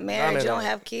family, you're not married, at you don't all.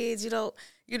 have kids, you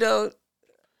know,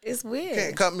 it's weird.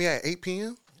 Can't cut me at 8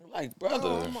 p.m. Like, brother.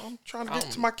 I'm trying to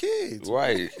get to my kids.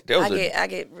 Right. There was I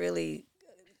get really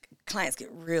clients get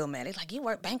real mad. They're like, you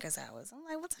work banker's hours. I'm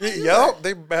like, what time you Yup, work?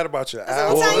 they bad about your I said,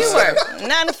 hours. what time you work?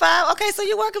 9 to 5? Okay, so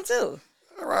you work them too.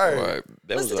 Right. Right.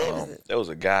 What's the difference? There was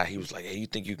a guy. He was like, "Hey, you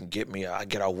think you can get me? I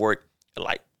get out work at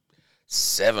like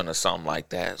 7 or something like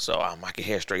that. So I can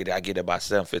head straight. I get there by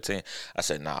 7:15." I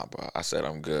said, "Nah, bro." I said,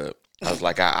 "I'm good." I was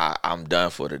like, I'm done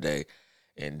for today."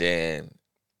 And then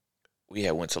we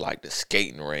had went to like the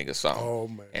skating ring or something. Oh,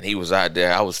 man. And he was out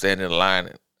there. I was standing in line,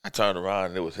 and I turned around,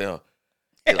 and it was him.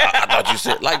 He's like, I thought you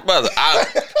said, like, brother,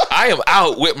 I am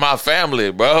out with my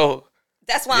family, bro.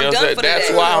 That's why You know I'm what I'm done saying? for That's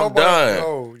the day. why I'm done.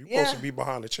 Oh, you Yeah. supposed to be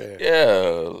behind the chair.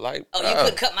 Yeah, like, Oh, you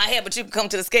couldn't cut my hair, but you can come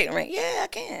to the skating rink. Yeah, I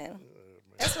can.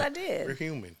 That's what I We're did.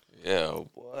 human. yeah,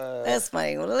 boy. That's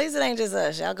funny. Well, at least it ain't just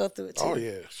us. Y'all go through it too. Oh,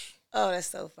 yes. Oh, that's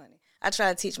so funny. I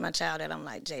try to teach my child that. I'm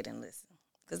like, Jaden, listen.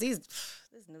 Because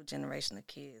this new generation of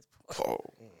kids. Oh.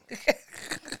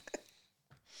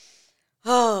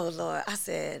 Oh, Lord. I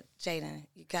said, Jaden,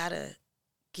 you got to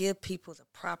give people the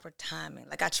proper timing.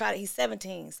 Like, he's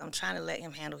 17, so I'm trying to let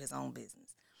him handle his own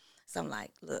business. So I'm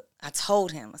like, look, I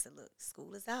told him, I said, look,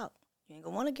 school is out. You ain't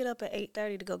going to want to get up at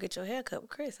 8:30 to go get your hair cut with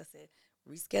Chris. I said,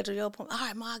 reschedule your appointment. All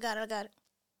right, Ma, I got it.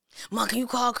 Ma, can you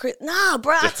call Chris? Nah,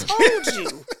 bro, I told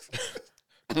you.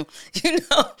 You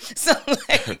know, so I'm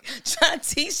like trying to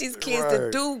teach these kids to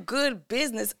Right. do good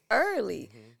business early.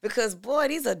 Because, boy,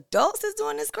 these adults that's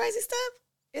doing this crazy stuff,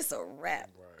 it's a wrap.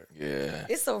 Yeah.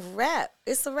 It's a wrap.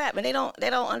 It's a wrap. And they don't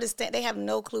understand. They have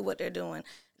no clue what they're doing.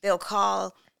 They'll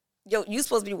call, yo, you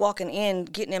supposed to be walking in,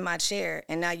 getting in my chair,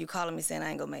 and now you calling me saying I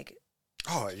ain't gonna make it.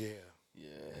 Oh, yeah. Yeah.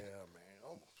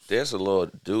 Man. There's a little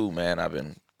dude, man, I've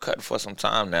been cutting for some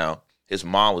time now. His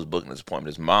mom was booking this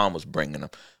appointment. His mom was bringing him.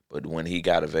 But when he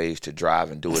got of age to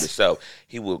drive and do it himself,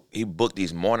 he booked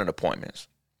these morning appointments,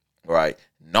 right?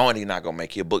 Knowing he's not going to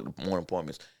make it, he'll book the morning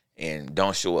appointments and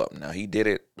don't show up. Now, he did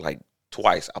it like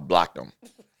twice. I blocked him.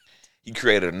 He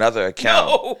created another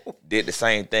account, did the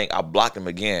same thing. I blocked him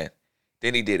again.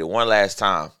 Then he did it one last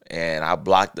time, and I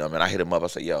blocked him, and I hit him up. I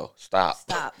said, yo, stop.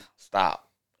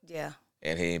 Yeah.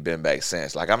 And he ain't been back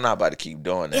since. Like, I'm not about to keep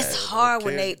doing that. It's hard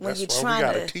when Kids, when that's you're why trying we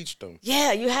gotta to teach them.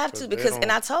 Yeah, you have to they because don't-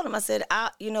 and I told him, I said,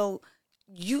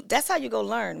 that's how you go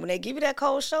learn. When they give you that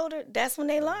cold shoulder, that's when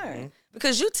they learn.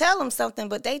 Because you tell them something,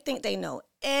 but they think they know.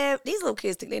 These little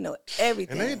kids think they know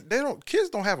everything. And kids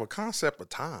don't have a concept of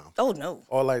time. Oh no.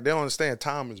 Or like they don't understand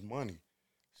time is money.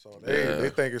 So they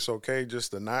think it's okay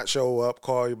just to not show up,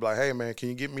 call you, be like, hey man, can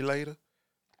you get me later?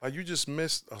 Like you just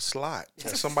missed a slot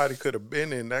that somebody could have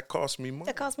been in. That cost me money.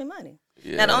 That cost me money.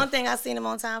 Yeah. Now the only thing I seen him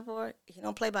on time for, he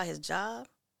don't play by his job.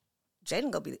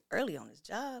 Jaden gonna be early on his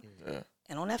job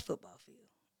and on that football field.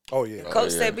 Oh yeah.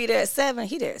 Coach said be there at 7.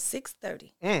 He there at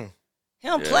 6:30. He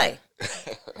don't Yeah. play.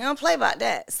 He don't play about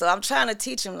that. So I'm trying to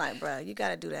teach him like, bro, you got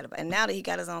to do that. And now that he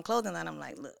got his own clothing line, I'm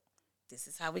like, look, this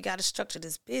is how we got to structure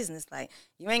this business. Like,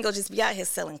 you ain't gonna just be out here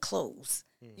selling clothes.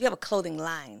 You have a clothing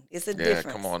line. It's a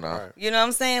difference. Come on now. Right. You know what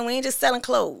I'm saying? We ain't just selling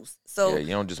clothes. So Yeah, you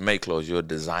don't just make clothes. You're a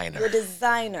designer. you're a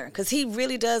designer, because he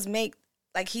really does make,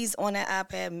 like, he's on that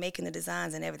iPad making the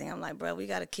designs and everything. I'm like, bro, we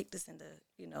got to kick this into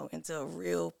a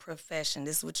real profession.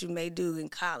 This is what you may do in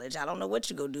college. I don't know what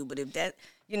you go do, but if that,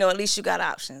 at least you got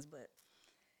options. But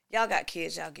y'all got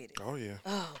kids, y'all get it. Oh yeah.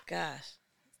 Oh gosh,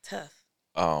 it's tough.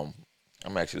 I'm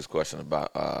gonna ask you this question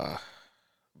about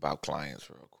clients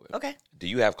real quick. Okay. Do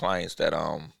you have clients that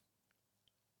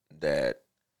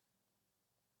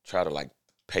try to like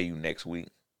pay you next week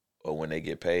or when they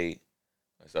get paid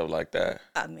and stuff like that?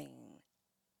 I mean,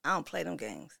 I don't play them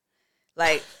games.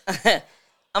 Like, I'm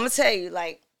gonna tell you,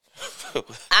 like,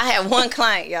 I had one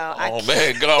client, y'all. Go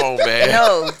on, man.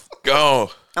 No. Go on.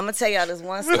 I'm going to tell y'all this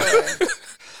one story.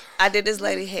 I did this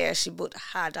lady hair. She booked a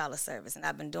high dollar service, and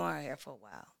I've been doing her hair for a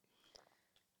while.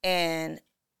 And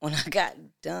when I got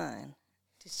done,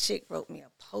 this chick wrote me a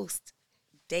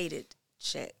post-dated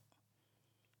check.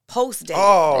 Post-dated.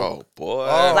 Oh, boy.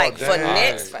 Oh, like, damn. for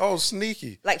next. Oh,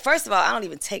 sneaky. Like, first of all, I don't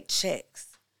even take checks.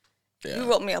 Yeah. You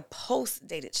wrote me a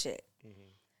post-dated check.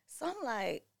 So I'm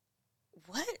like,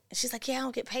 what? And she's like, yeah, I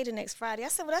don't get paid the next Friday. I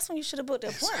said, well, that's when you should have booked the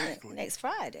appointment, next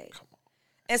Friday. Come on.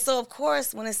 And so, of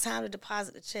course, when it's time to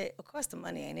deposit the check, of course, the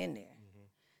money ain't in there.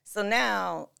 So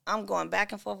now I'm going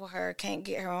back and forth with her, can't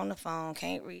get her on the phone,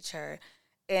 can't reach her.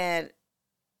 And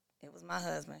it was my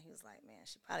husband. He was like, man,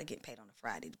 she probably getting paid on a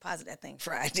Friday. Deposit that thing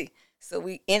Friday. So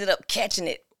we ended up catching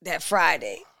it that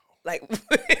Friday. Like,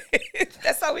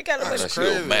 that's how we got away with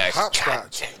it.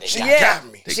 Hopscotch. She Yeah.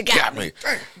 got me. She got me.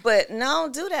 But no,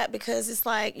 don't do that because it's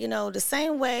like, you know, the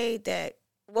same way that,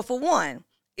 well, for one,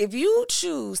 if you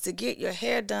choose to get your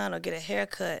hair done or get a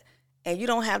haircut and you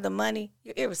don't have the money,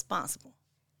 you're irresponsible.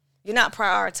 You're not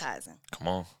prioritizing. Come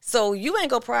on. So you ain't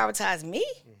gonna prioritize me,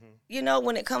 you know,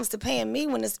 when it comes to paying me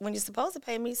when you're supposed to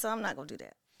pay me. So I'm not gonna do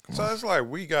that. So it's like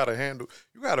we gotta handle.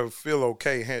 You gotta feel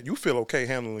okay. You feel okay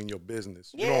handling your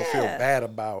business. You don't feel bad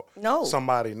about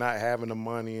somebody not having the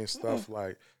money and stuff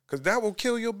like. Because that will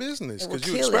kill your business. Because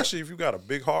especially if you got a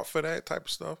big heart for that type of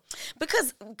stuff.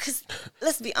 Because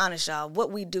let's be honest, y'all.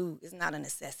 What we do is not a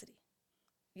necessity.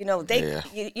 You know, you know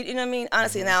what I mean?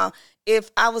 Honestly, now,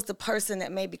 if I was the person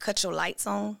that maybe cut your lights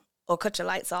on or cut your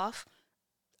lights off,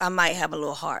 I might have a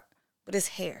little heart. But it's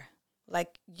hair.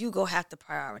 Like, you go have to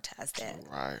prioritize that.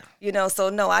 Right. You know, so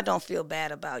no, I don't feel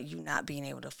bad about you not being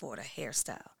able to afford a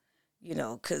hairstyle, you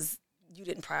know, because you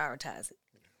didn't prioritize it.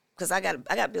 Because I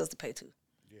got bills to pay too.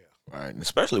 Yeah. Right. And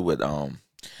especially with,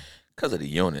 because of the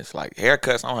units, like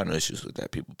haircuts, I don't have no issues with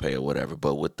that. People pay or whatever.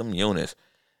 But with them units,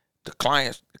 the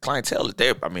clientele,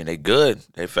 they good,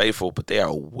 they're faithful, but they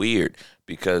are weird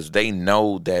because they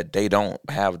know that they don't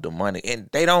have the money. And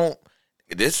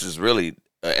this is really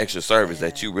an extra service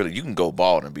that you can go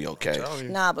bald and be okay.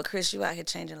 Nah, but Chris, you out here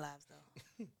changing lives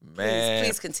though. Man.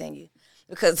 Please continue.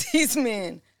 Because these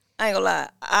men, I ain't gonna lie,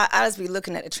 I just be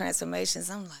looking at the transformations.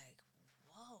 I'm like,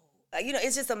 whoa. Like, you know,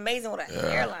 it's just amazing what a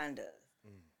hairline does.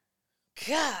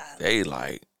 God. They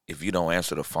like, if you don't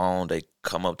answer the phone, they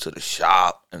come up to the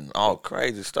shop and all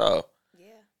crazy stuff.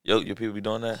 Yeah. Your people be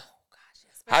doing that? Oh, gosh.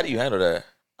 Yes. How do you handle that?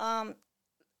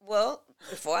 Well,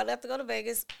 before I left to go to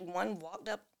Vegas, one walked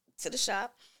up to the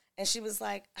shop, and she was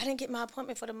like, I didn't get my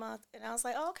appointment for the month. And I was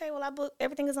like, oh, okay, well, I booked.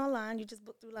 Everything is online. You just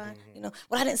book through line. You know,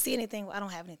 well, I didn't see anything. Well, I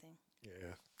don't have anything.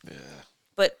 Yeah.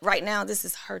 But right now, this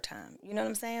is her time. You know what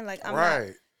I'm saying? Like, I'm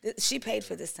not. She paid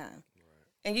for this time.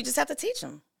 Right. And you just have to teach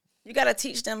them. You got to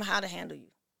teach them how to handle you.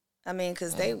 I mean,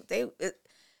 because they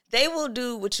will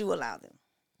do what you allow them.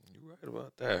 You're right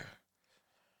about that.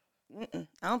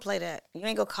 I don't play that. You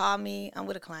ain't gonna call me. I'm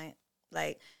with a client.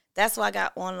 Like, that's why I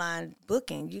got online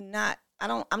booking.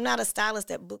 I'm not a stylist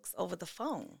that books over the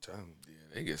phone. Yeah,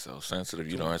 they get so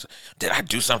sensitive. You don't answer. Did I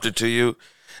do something to you?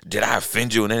 Did I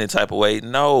offend you in any type of way?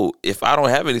 No. If I don't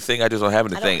have anything, I just don't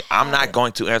have anything. I'm not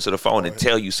going to answer the phone and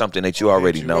tell you something that you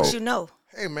already know. What you know.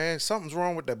 Hey, man, something's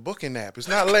wrong with that booking app. It's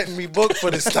not letting me book for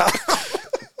this time.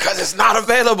 Because it's not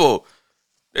available.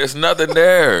 There's nothing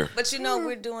there. But, you know,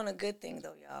 we're doing a good thing,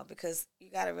 though, y'all, because you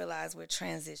got to realize we're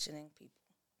transitioning people.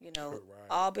 You know,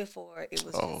 all before it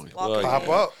was just walking pop in.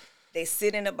 up. They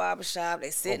sit in the barbershop,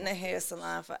 they sit in the hair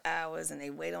salon for hours, and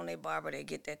they wait on their barber, they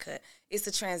get their cut. It's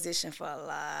a transition for a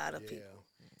lot of people.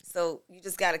 So you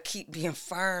just got to keep being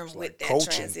firm with that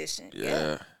coaching. Transition.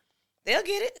 Yeah. They'll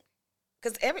get it.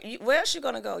 Because where else you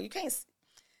going to go? You can't,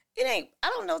 I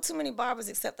don't know too many barbers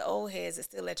except the old heads that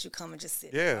still let you come and just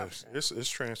sit. Yeah, it's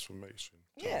transformation.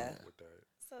 Yeah. With that,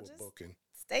 so just booking.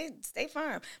 Stay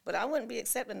firm. But I wouldn't be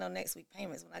accepting no next week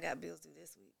payments when I got bills due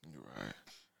this week. You're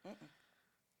right.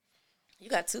 You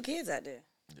got 2 kids out there.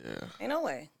 Yeah. Ain't no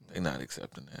way. They're not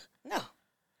accepting that. No.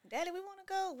 Daddy, we want to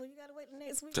go. Well, you got to wait the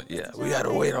next week. Yeah, we got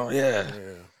to wait on, yeah.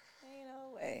 Ain't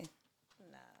no way.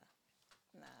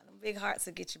 Nah. Them big hearts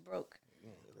will get you broke.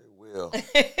 They will.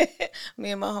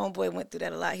 Me and my homeboy went through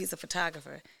that a lot. He's a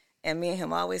photographer. And me and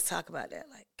him always talk about that.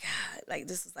 Like, God, like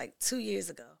this was like 2 years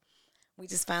ago. We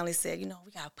just finally said, you know,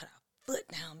 we got to put our foot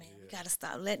down, man. We got to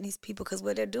stop letting these people, because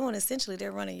what they're doing, essentially,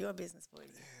 they're running your business for you.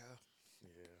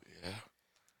 Yeah.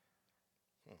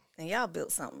 And y'all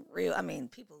built something real. I mean,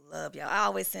 people love y'all. I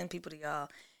always send people to y'all,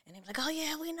 and they're like, oh,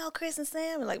 yeah, we know Chris and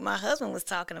Sam. And like, my husband was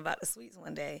talking about the sweets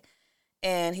one day,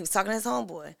 and he was talking to his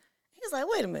homeboy. He was like,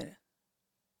 wait a minute.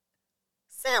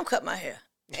 Sam cut my hair.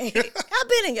 I've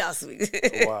been in y'all suite.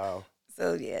 Wow.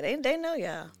 So yeah, they know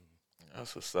y'all.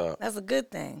 That's what's up. That's a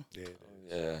good thing.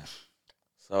 Yeah.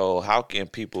 So how can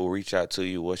people reach out to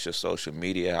you? What's your social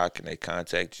media? How can they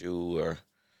contact you? Or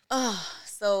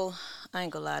So I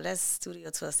ain't gonna lie, that's Studio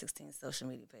 1216 social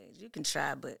media page. You can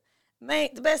try, but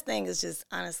the best thing is just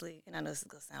honestly, and I know this is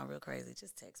gonna sound real crazy,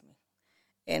 just text me.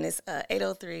 And it's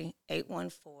 803-814-8031.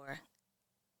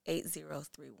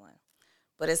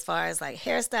 But as far as like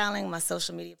hairstyling, my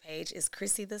social media page is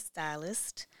Chrissy the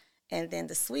Stylist. And then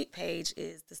the suite page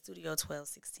is the Studio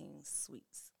 1216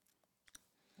 Suites.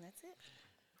 And that's it.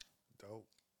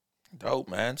 Dope,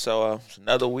 man. So it's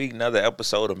another week, another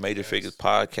episode of Major Figures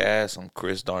Podcast. I'm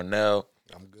Chris Darnell.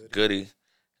 I'm Goody.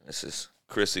 This is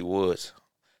Chrissy Woods.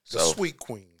 The Sweet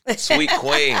Queen. Sweet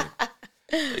Queen.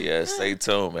 Yeah, stay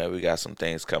tuned, man. We got some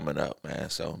things coming up, man.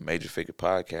 So Major Figure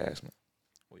Podcast, man.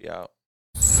 We out.